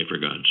EPA, for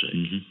God's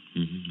sake?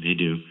 They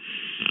do.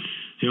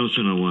 They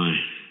also know why.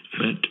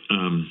 But,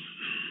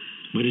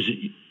 what is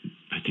it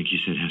I think you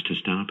said has to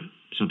stop?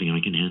 Something I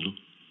can handle?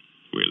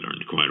 We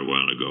learned quite a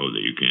while ago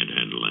that you can't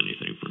handle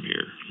anything from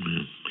here.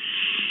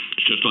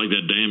 It's just like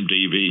that damn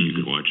TV. You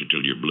can watch it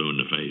till you're blue in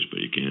the face, but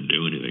you can't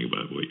do anything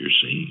about what you're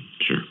seeing.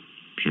 Sure.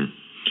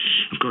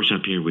 Of course,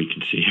 up here we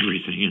can see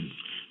everything, and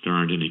there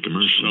aren't any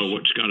commercials. So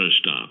what's got to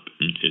stop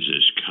is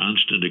this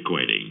constant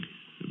equating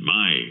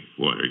my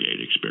Watergate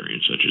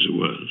experience, such as it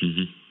was,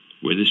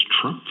 with this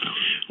Trump fellow.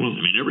 Well,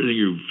 I mean, everything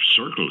you've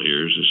circled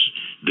here is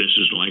this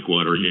is like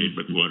Watergate,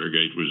 but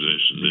Watergate was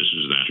this, and this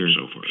is that, and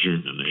so forth.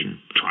 And they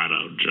trot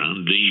out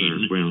John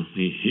Dean. Well,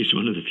 he's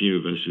one of the few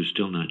of us who's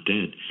still not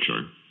dead.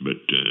 Sure,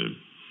 but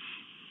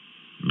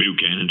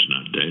Buchanan's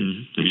not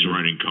dead. He's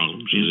writing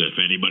columns, as if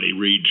anybody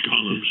reads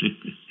columns.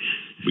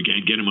 We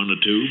can't get him on the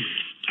tube.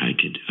 I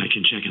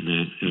can check on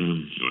that.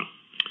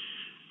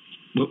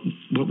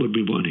 What would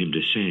we want him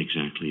to say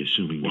exactly,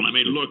 assuming... Well, I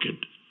mean, look at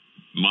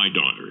my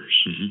daughters.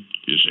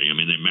 You see, I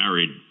mean, they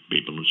married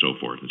people and so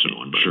forth and so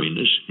on. But I mean,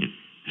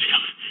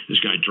 this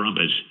guy Trump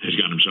has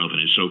got himself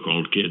and his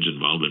so-called kids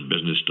involved in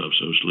business stuff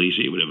so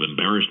sleazy it would have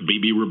embarrassed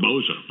Bibi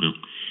Rebozo.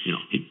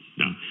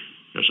 Now,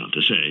 that's not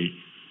to say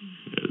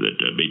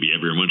that Bibi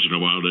every once in a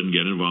while doesn't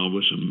get involved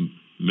with some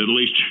Middle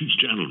Eastern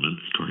gentleman.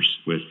 Of course.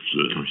 With,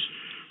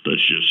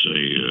 let's just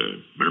say,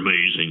 an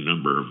amazing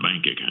number of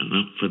bank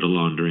accounts. For the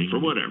laundering. For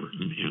whatever.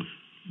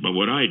 But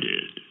what I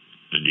did,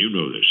 and you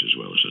know this as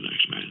well as the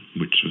next man.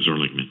 Which was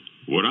Ehrlichman.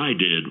 What I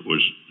did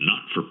was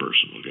not for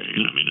personal gain.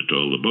 I mean,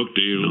 until the book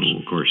deals. No,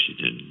 of course you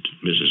didn't.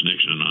 Mrs.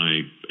 Nixon and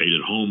I ate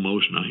at home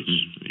most nights.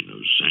 I mean,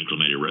 those San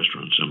Clemente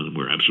restaurants, some of them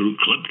were absolute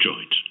club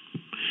joints.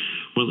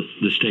 Well,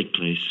 the steak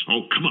place.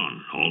 Oh, come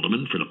on,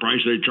 Haldeman. For the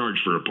price they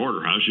charge for a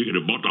porterhouse, you could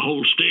have bought the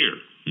whole steer.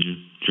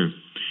 True.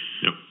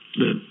 Yep.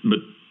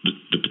 But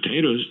the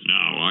potatoes...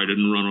 No, I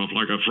didn't run off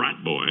like a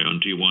frat boy on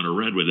Tijuana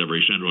Red with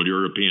every Central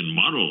European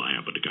model I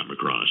happened to come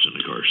across in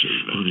the course of...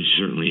 Well, he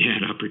certainly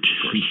had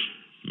opportunity.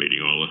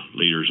 Meeting all the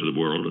leaders of the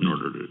world in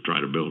order to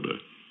try to build an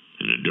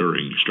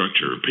enduring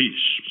structure of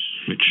peace.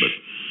 But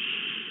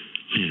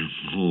the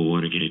whole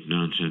Watergate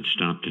nonsense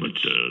stopped. But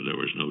there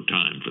was no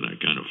time for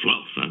that kind of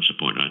fluff. That's the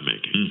point I'm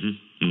making.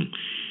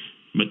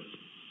 But,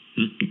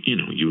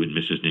 you and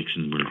Mrs.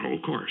 Nixon were... Oh,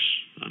 of course.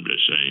 I'm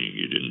just saying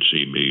you didn't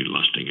see me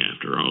lusting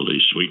after all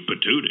these sweet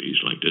patooties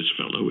like this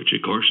fellow, which,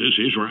 of course, is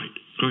his right.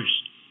 Of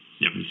course.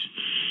 Yep.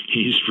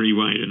 He's free,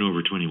 white, and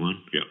over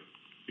 21. Yeah.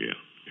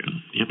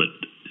 But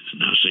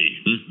now,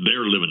 see,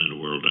 they're living in a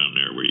world down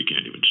there where you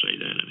can't even say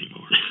that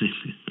anymore.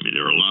 I mean,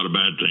 there are a lot of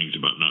bad things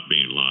about not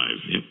being live.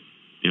 Yep.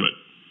 But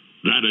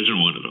that isn't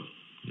one of them.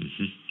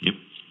 Yep.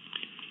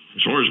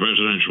 As far as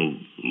presidential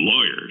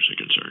lawyers are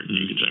concerned,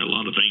 you can say a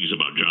lot of things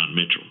about John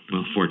Mitchell.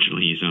 Well,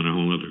 fortunately, he's on a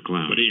whole other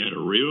cloud. But he had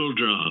a real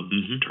job,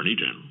 Attorney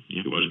General.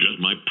 He wasn't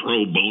just my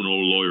pro bono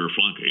lawyer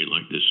flunky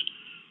like this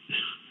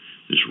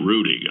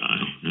Rudy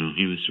guy. No,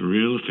 He was a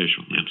real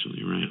official.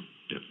 Absolutely right.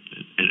 Yep.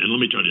 And let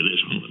me tell you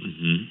this,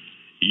 Holden.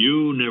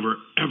 You never,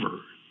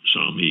 ever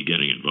saw me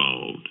getting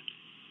involved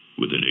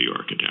with the New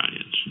York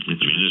Italians.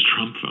 This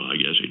Trump fellow, I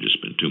guess he just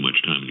spent too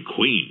much time in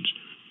Queens.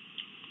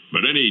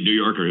 But any New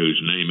Yorker whose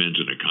name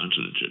ends in a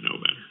consonant should know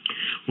better.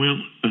 Well,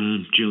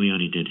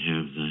 Giuliani did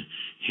have the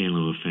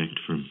halo effect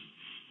from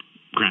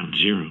Ground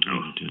Zero.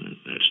 Oh,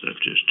 that stuff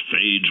just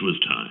fades with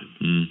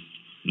time.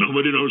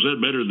 Nobody knows that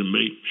better than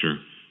me.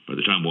 Sure. By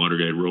the time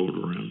Watergate rolled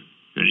around,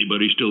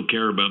 anybody still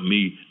care about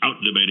me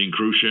out-debating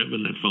Khrushchev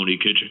in that phony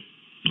kitchen?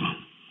 Well,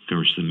 of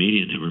course, the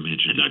media never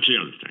mentioned it. And that's the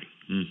other thing.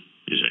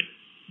 You see,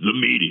 the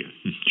media.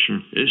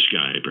 Sure. This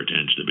guy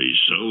pretends to be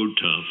so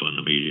tough on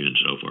the media and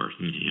so forth.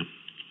 Yeah.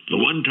 The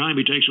one time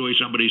he takes away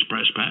somebody's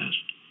press pass,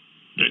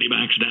 then he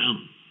backs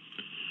down.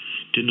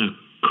 Didn't a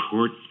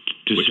court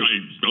Which I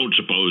don't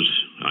suppose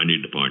I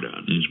need to point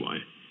out. Is why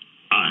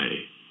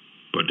I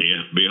put the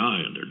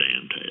FBI on their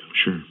damn tail.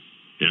 Sure.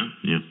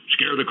 Yeah?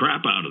 Scare the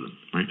crap out of them.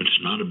 Right. It's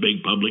not a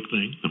big public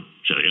thing. No.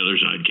 So the other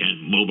side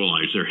can't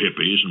mobilize their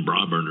hippies and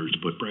bra burners to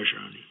put pressure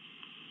on you.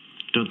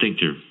 Don't think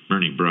they're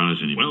burning bras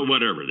anymore. Well,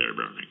 whatever they're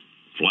burning.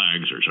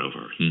 Flags or so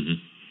forth.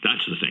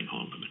 That's the thing,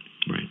 Holman.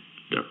 Right.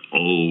 They're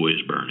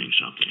always burning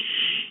something.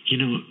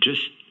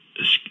 Just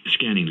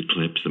scanning the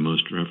clips, the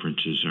most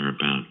references are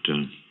about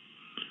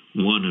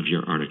one of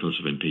your articles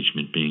of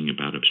impeachment being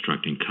about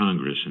obstructing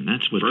Congress, and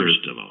that's what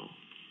First of all,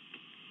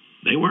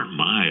 they weren't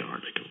my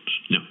articles.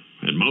 No.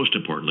 And most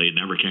importantly, it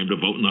never came to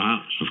vote in the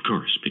House. Of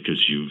course,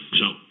 because you...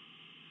 So,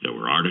 there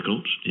were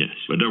articles. Yes.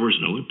 But there was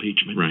no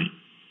impeachment. Right.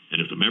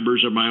 And if the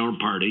members of my own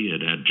party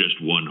had had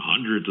just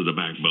 1/100th of the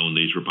backbone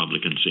these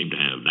Republicans seem to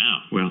have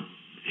now... Well,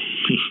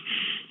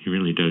 he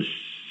really does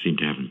seem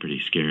to have them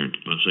pretty scared.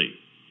 Well, see,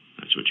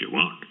 that's what you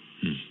want.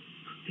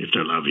 If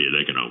they love you,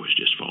 they can always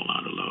just fall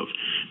out of love.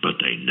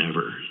 But they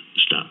never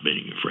stop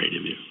being afraid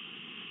of you.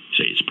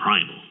 See, it's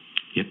primal.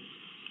 Yep.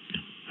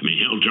 I mean,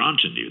 Hill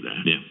Johnson knew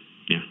that.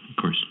 Yeah, of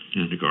course.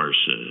 And of course,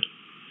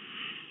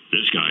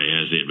 this guy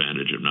has the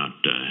advantage of not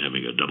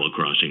having a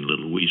double-crossing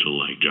little weasel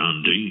like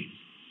John Dean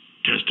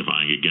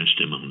testifying against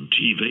him on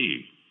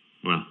TV.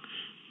 Well,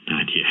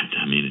 not yet.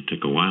 I mean, it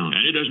took a while.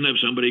 And he doesn't have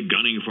somebody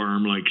gunning for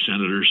him like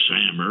Senator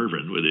Sam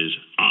Ervin with his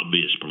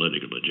obvious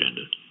political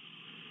agenda.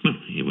 Well,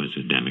 he was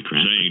a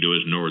Democrat. Saying to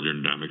his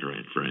northern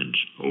Democrat friends,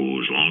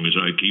 as long as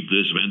I keep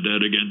this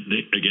vendetta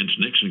against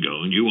Nixon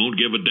going, you won't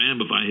give a damn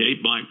if I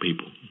hate black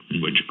people.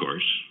 Which, of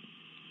course,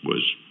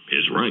 was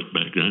his right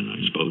back then,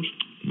 I suppose.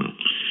 Well,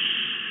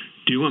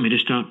 do you want me to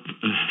stop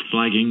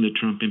flagging the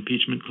Trump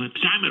impeachment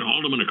clips? Damn it,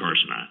 Haldeman, of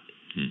course not.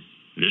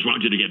 I just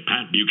want you to get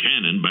Pat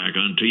Buchanan back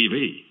on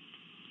TV.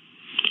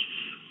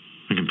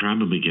 I can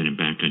probably get him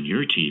back on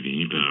your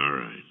TV, but... All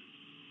right.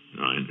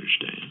 I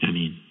understand. I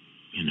mean,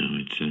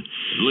 it's... At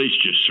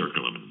least just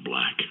circle him in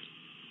black.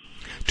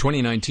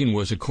 2019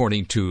 was,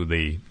 according to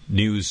the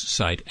news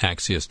site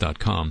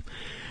Axios.com,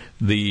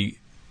 the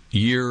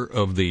year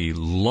of the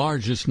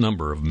largest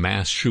number of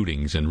mass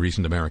shootings in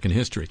recent American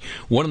history.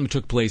 One of them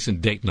took place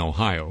in Dayton,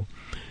 Ohio,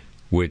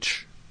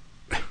 which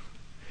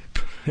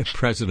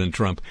President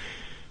Trump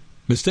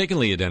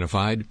mistakenly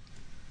identified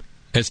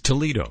as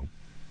Toledo.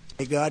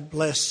 May God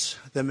bless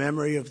the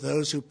memory of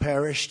those who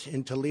perished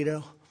in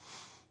Toledo,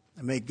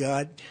 and may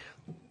God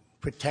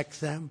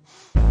protect them.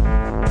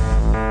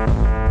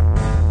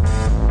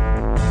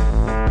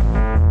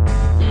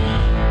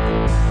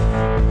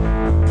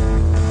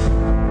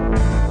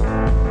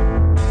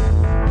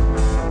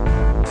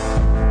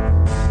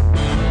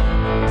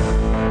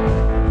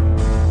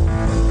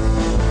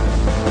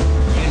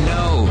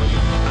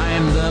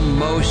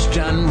 Most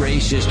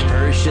unracist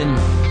person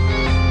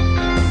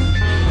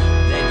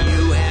that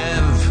you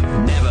have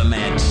never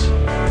met.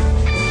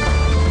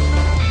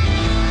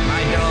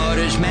 My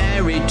daughter's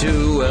married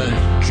to a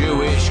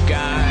Jewish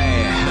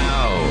guy.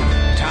 How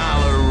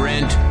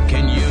tolerant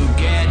can you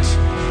get?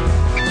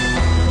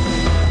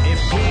 If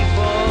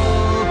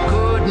people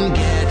couldn't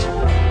get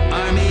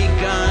army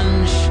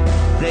guns,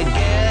 they'd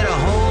get a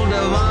hold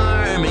of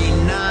army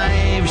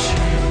knives.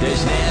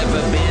 There's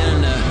never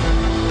been a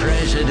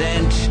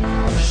president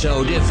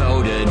so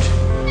devoted to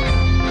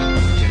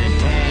the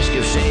task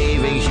of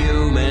saving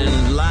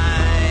human lives.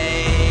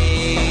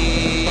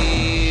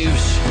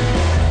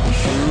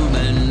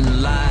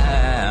 Human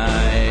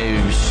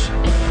lives.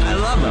 I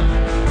love them.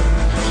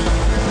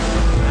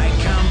 I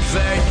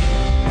comfort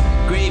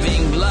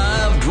grieving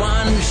loved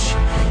ones.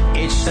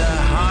 It's the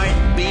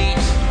heartbeat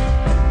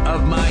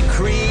of my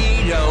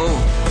credo.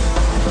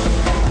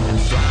 And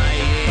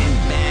flying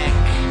back,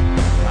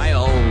 I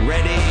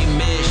already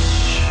miss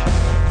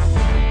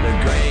the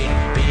great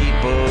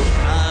people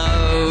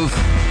of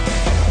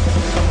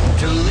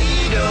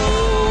Toledo.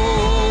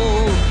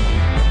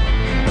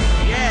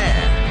 Yeah,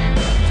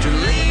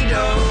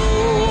 Toledo.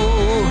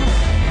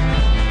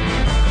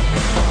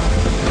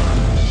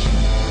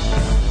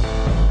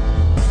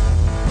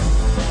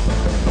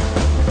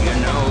 You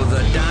know,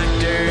 the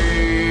doctor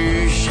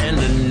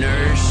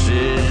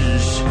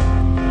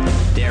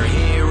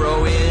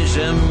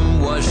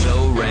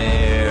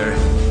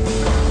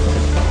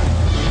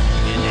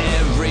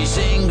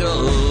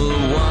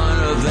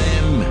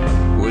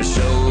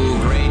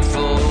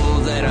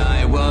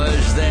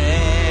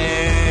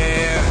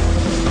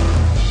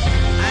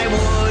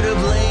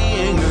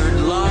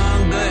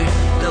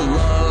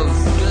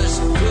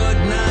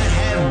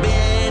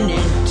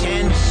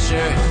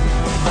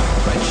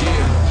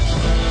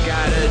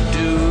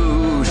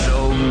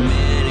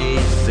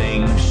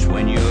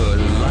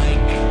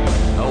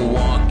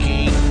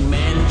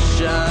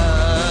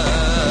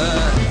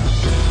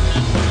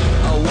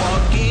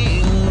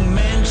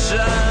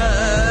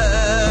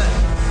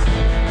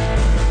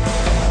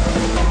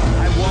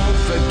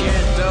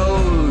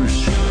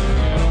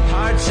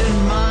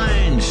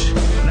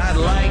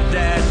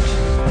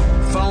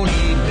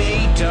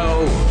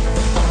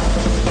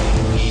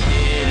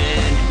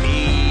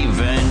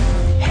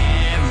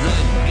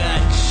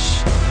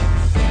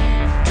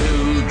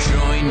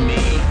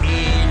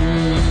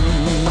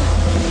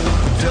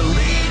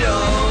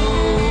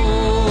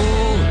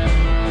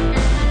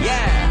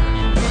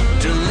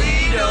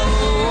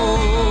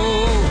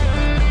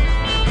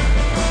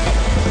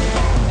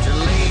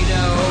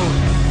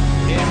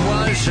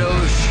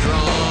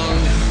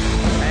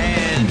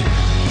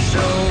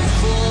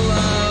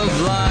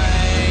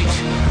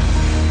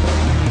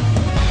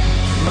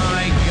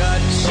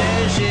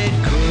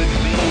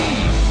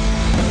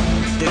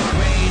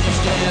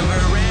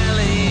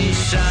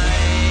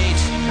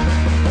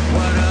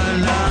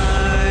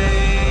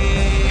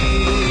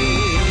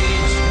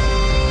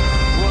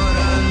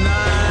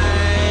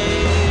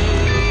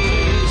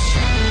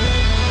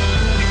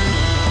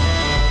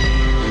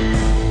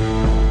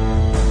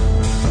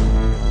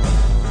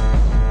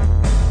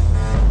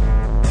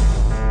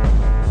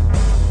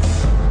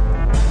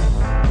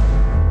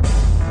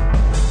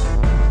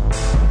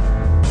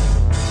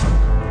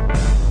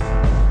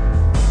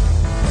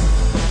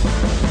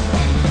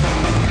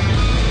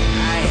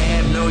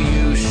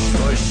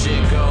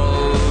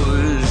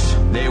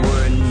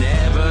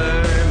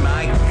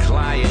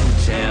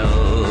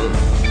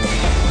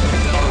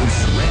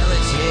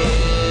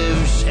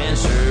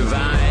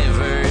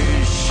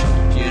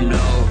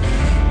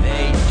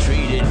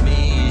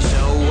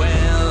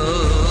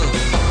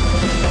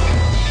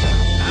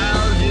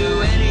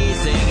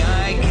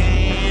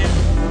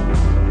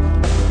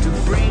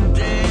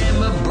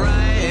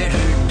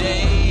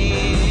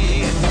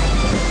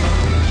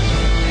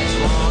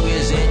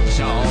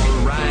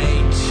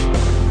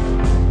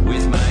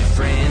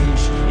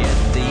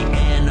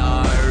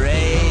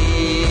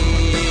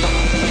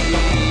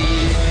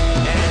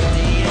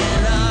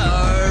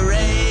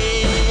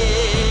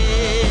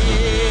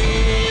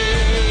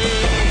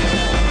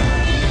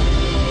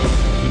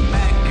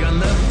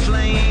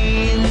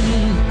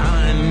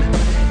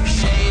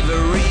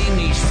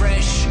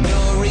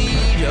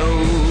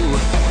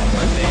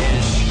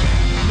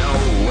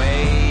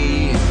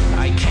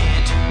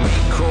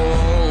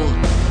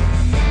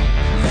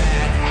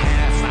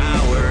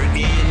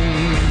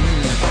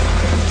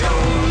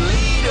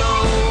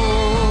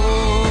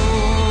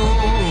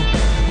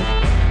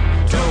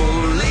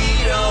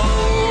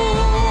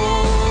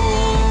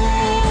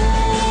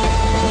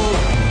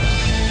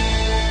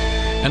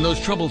And those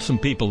troublesome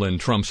people in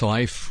Trump's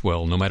life,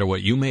 well, no matter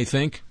what you may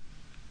think,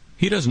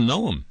 he doesn't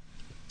know them.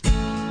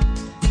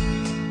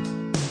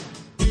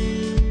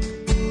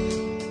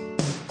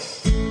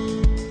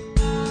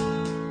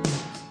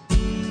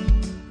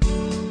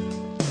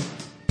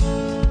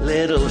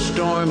 Little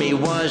Stormy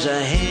was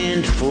a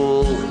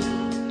handful,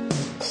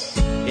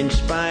 in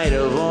spite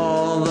of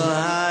all the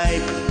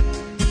hype.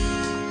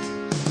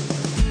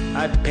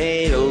 I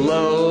paid a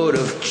load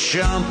of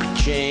chump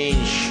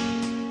change.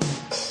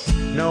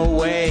 No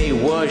way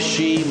was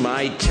she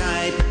my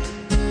type.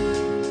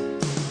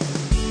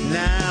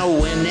 Now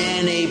when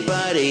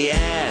anybody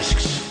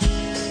asks,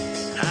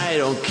 I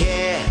don't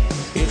care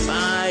if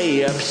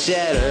I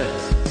upset her.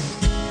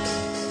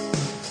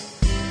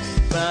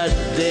 But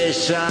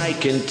this I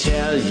can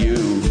tell you,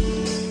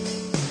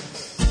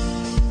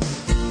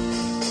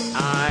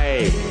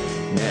 I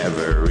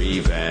never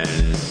even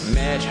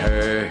met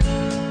her.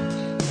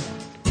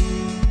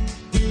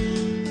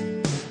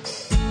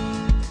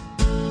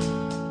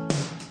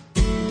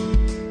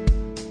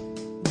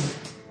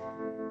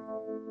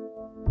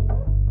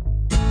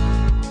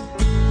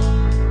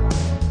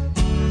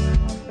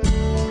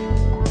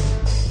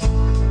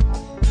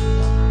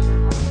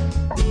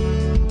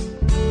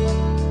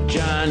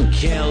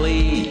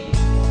 Kelly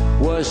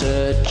was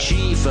a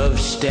chief of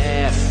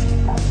staff,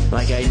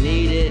 like I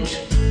needed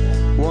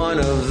one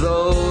of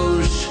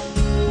those.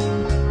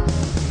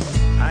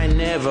 I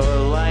never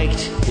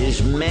liked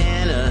his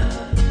manner,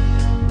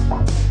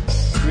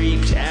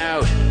 creeped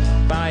out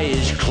by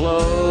his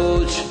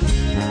clothes.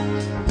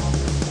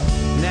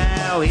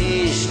 Now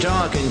he's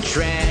talking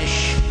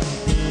trash.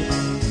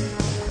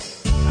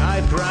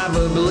 I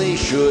probably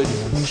should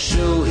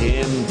sue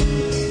him.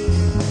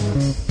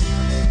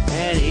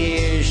 And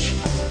here's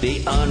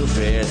the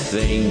unfair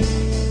thing,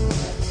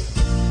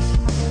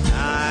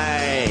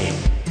 I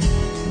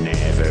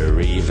never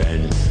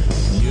even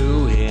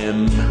knew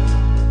him.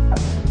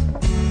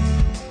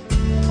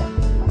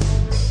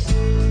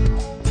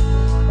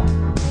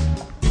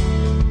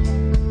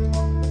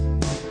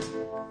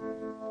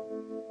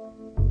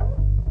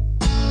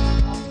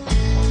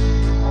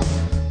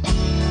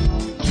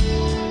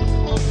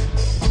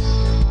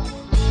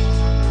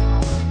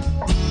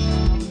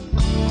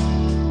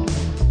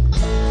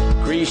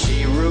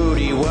 Greasy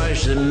Rudy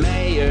was the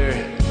mayor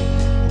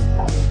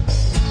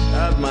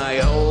of my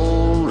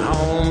old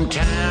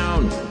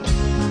hometown.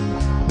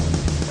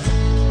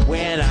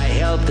 When I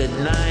helped at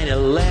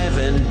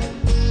 9/11,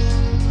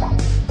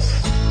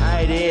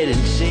 I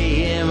didn't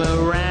see him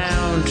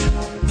around.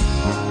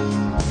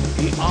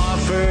 He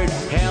offered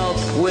help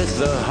with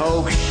the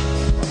hoax.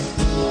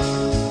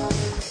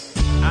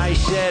 I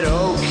said,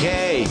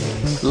 okay,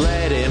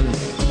 let him.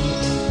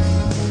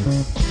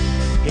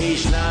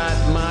 He's not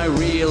my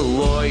real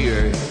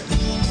lawyer.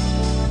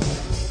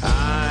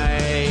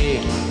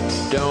 I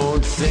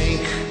don't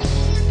think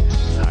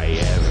I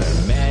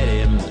ever met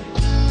him.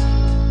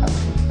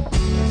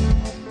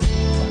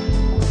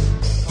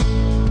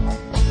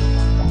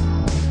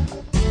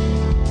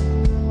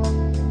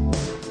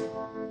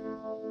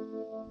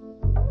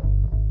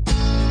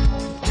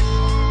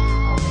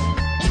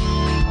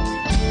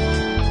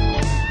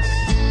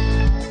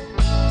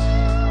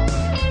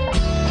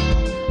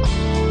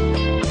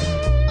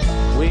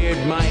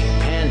 Mike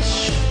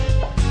Pence,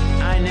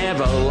 I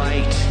never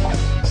liked.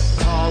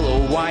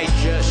 Paula White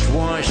just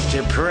wants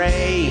to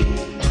pray.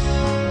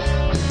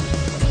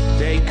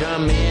 They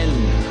come in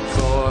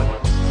for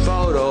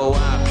photo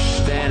ops,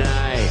 then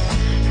I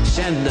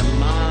send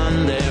them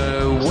on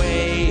their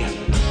way.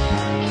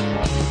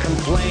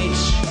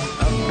 Complaints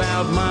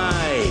about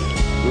my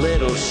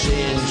little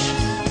sins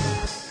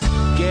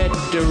get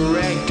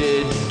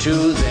directed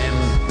to them.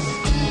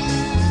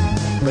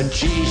 But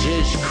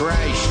Jesus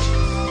Christ,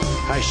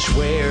 I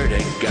swear to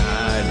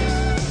God,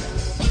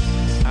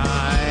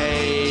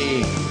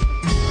 I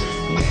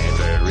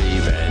never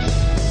even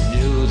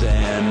knew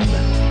them.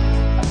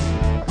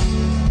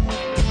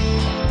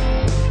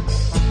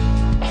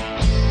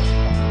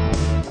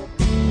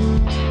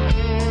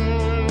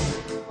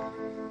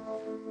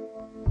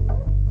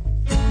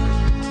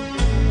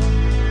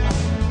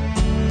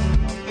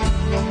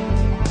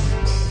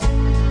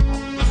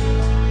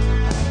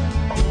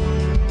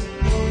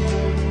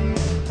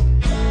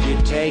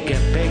 Take a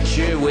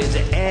picture with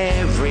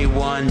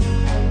everyone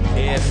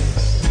if,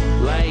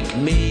 like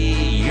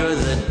me, you're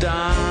the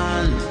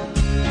Don.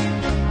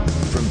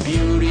 From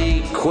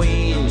beauty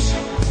queens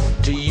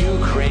to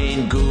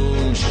Ukraine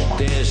goons,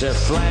 there's a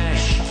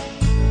flash,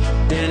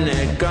 then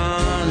they're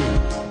gone.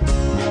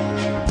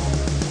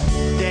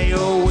 They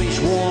always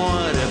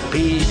want a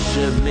piece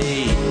of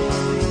me.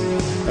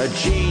 A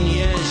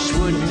genius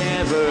would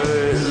never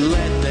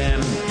let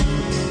them.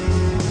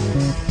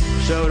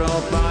 So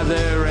don't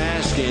bother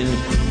asking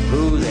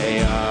who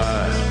they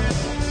are.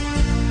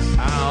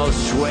 I'll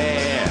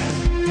swear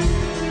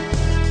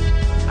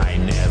I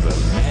never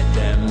met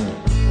them.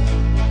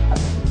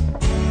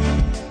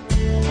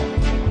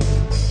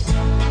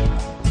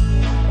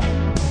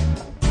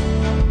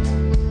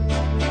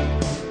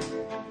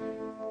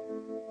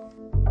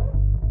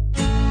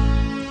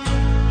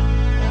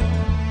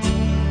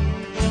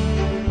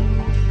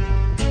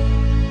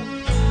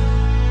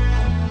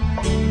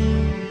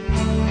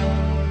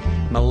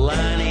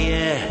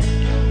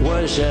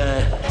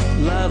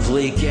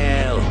 lovely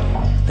gal,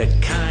 the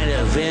kind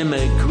of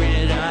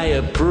immigrant I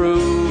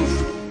approve.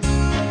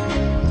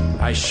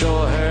 I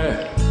saw her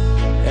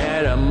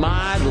at a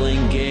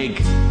modeling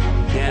gig,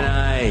 and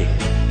I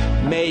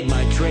made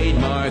my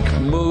trademark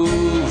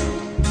move.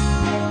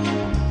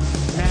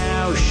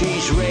 Now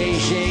she's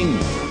raising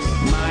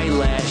my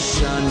last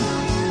son.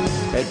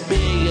 At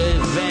big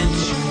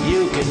events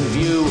you can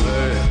view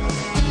her.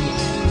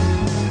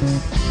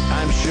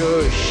 I'm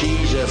sure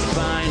she's a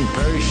fine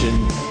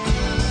person.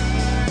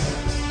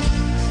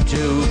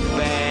 Too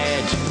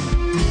bad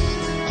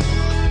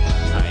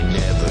I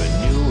never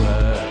knew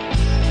her.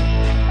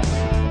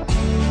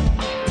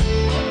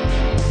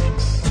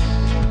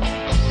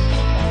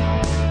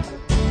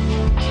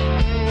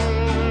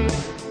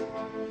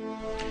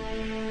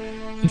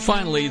 And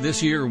finally,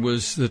 this year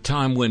was the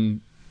time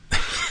when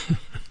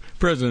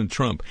President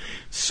Trump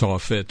saw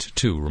fit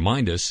to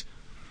remind us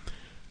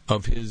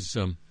of his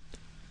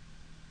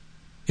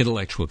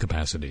intellectual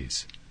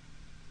capacities.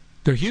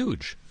 They're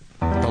huge.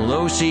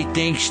 Pelosi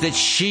thinks that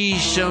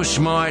she's so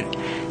smart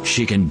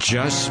she can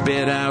just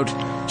spit out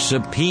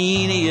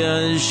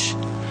subpoenas,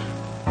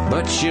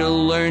 but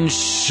she'll learn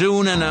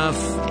soon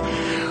enough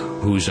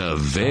who's a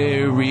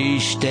very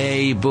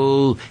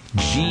stable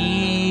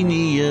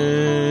genius.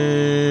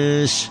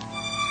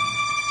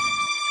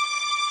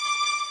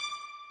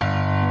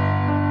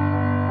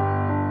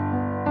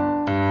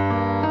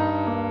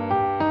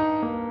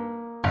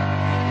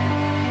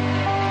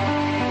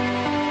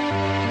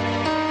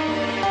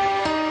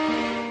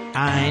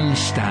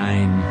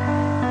 Einstein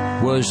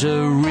was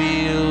a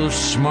real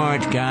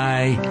smart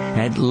guy,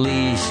 at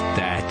least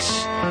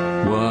that's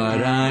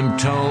what I'm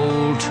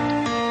told.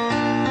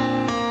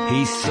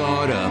 He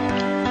thought up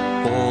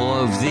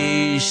all of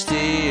these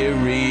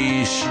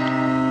theories,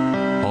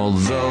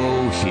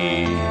 although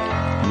he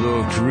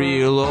looked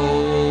real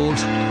old.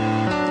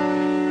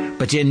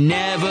 But you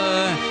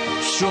never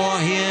saw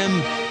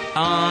him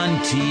on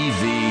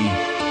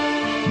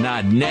TV,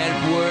 not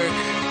network,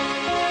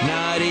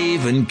 not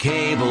even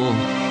cable.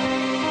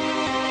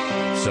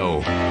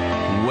 So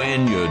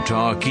when you're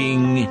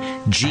talking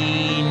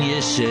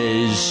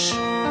geniuses,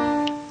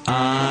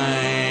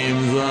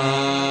 I'm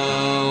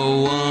the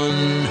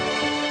one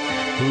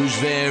who's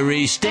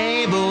very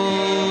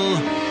stable,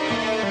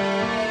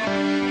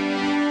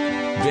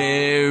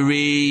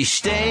 very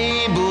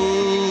stable.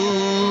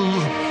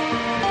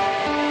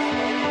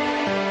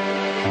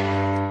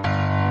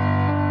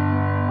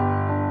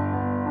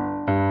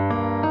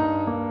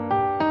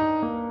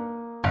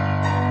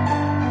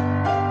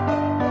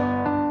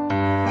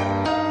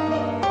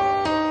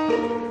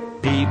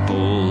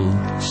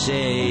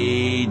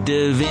 Say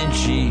Da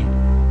Vinci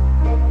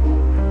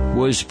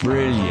was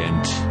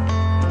brilliant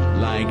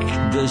like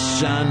the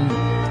sun.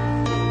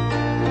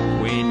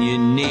 When you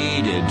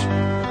needed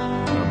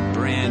a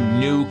brand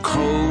new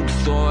code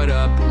thought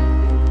up,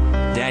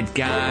 that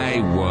guy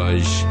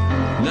was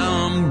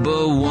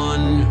number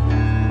one.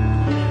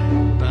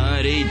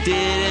 But he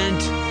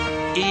didn't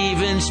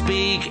even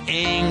speak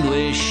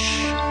English.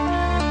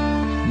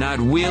 Not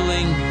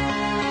willing,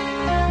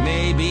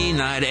 maybe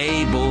not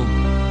able.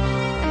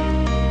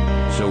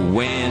 So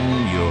when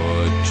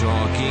you're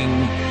talking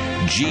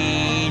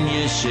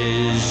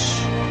geniuses,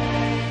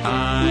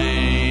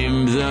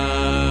 I'm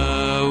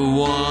the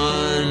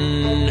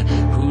one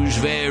who's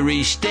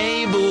very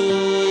stable,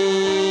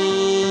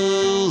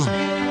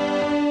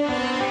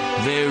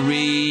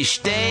 very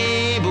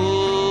stable.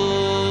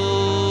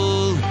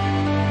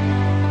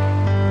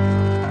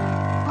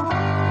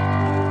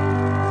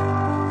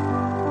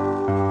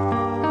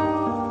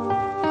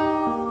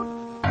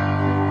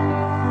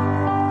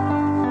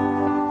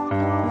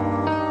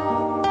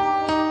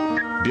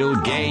 Bill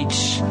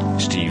Gates,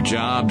 Steve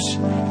Jobs,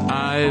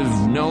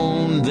 I've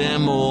known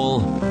them all,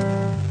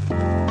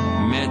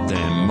 met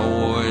them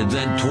more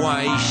than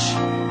twice.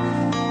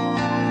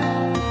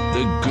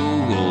 The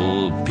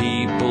Google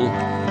people,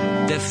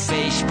 the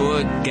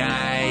Facebook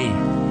guy,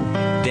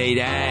 they'd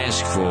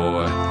ask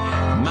for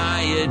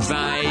my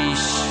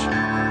advice.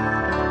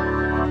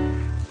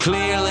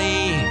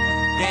 Clearly,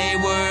 they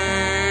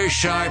were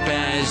sharp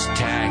as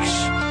tacks,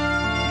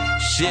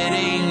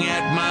 sitting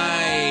at my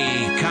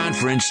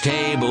conference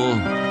table.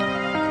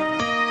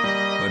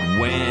 But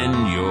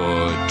when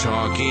you're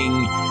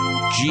talking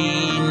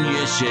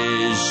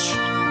geniuses,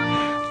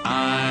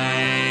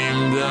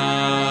 I'm the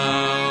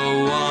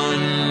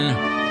one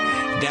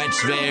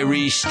that's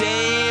very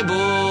stable,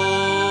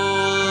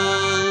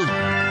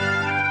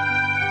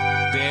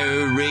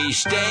 very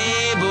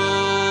stable.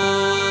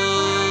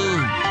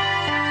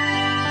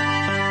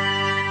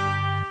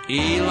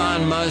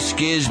 Elon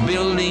Musk is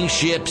building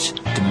ships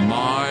to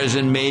Mars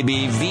and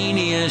maybe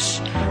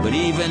Venus, but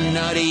even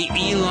nutty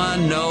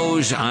Elon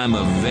knows I'm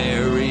a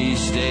very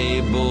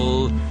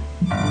stable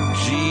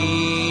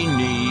genius.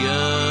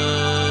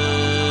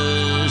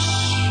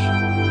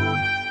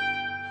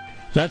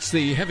 That's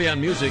the Heavy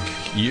on Music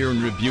Year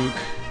in Rebuke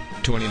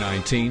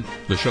 2019.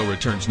 The show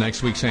returns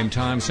next week, same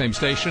time, same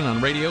station,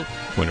 on radio,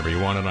 whenever you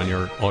want it on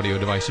your audio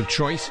device of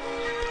choice.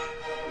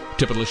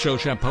 Tip of the show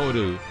chapeau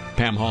to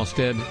Pam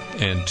Halstead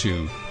and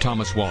to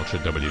Thomas Walsh at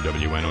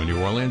WWNO New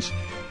Orleans.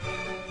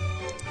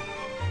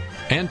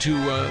 And to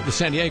the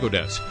San Diego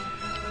desk.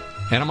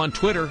 And I'm on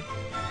Twitter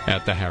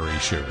at The Harry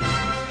Shearer.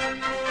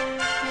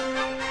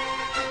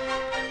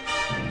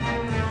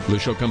 The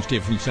show comes to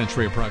you from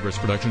Century of Progress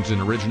Productions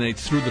and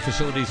originates through the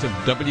facilities of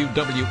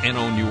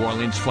WWNO New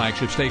Orleans,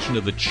 flagship station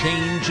of the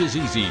Change is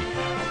Easy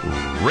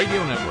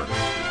radio network.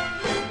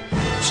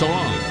 So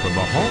long from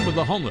the home of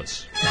the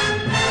homeless.